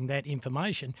releasing that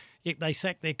information, yet they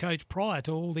sacked their coach prior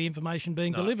to all the information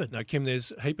being delivered. No, Kim,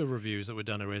 there's a heap of reviews that were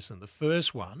done at Essendon. The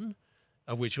first one,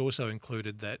 of which also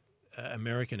included that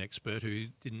American expert who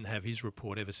didn't have his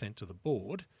report ever sent to the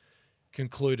board,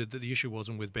 concluded that the issue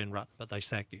wasn't with Ben Rutten, but they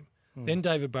sacked him. Then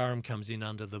David Barham comes in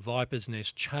under the Viper's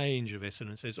Nest change of Essendon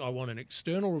and says, I want an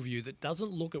external review that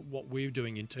doesn't look at what we're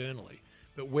doing internally,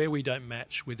 but where we don't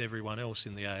match with everyone else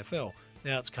in the AFL.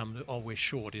 Now it's come to, we're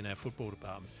short in our football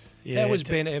department. Yeah, how was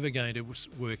Ben ever going to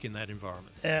work in that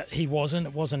environment? He wasn't.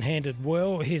 It wasn't handled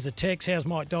well. Here's a text. How's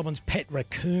Mike Dobbin's pet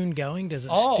raccoon going? Does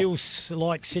it still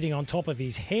like sitting on top of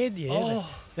his head? Yeah,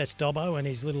 that's Dobbo and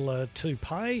his little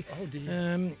toupee. Oh,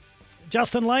 dear.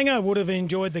 Justin Langer would have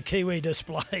enjoyed the Kiwi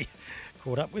display.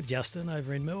 Caught up with Justin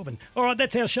over in Melbourne. All right,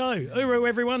 that's our show. Uru,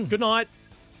 everyone. Good night.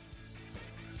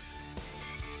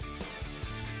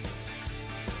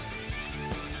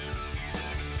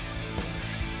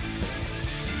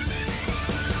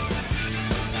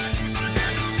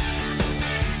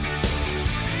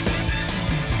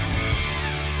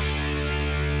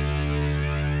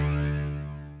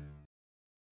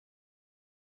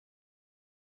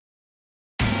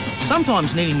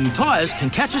 Sometimes needing new tyres can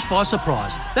catch us by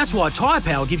surprise. That's why Tyre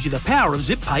Power gives you the power of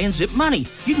Zip Pay and Zip Money.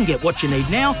 You can get what you need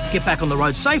now, get back on the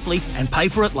road safely and pay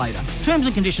for it later. Terms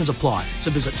and conditions apply.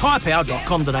 So visit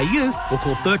tyrepower.com.au or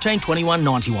call 13 21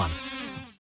 91.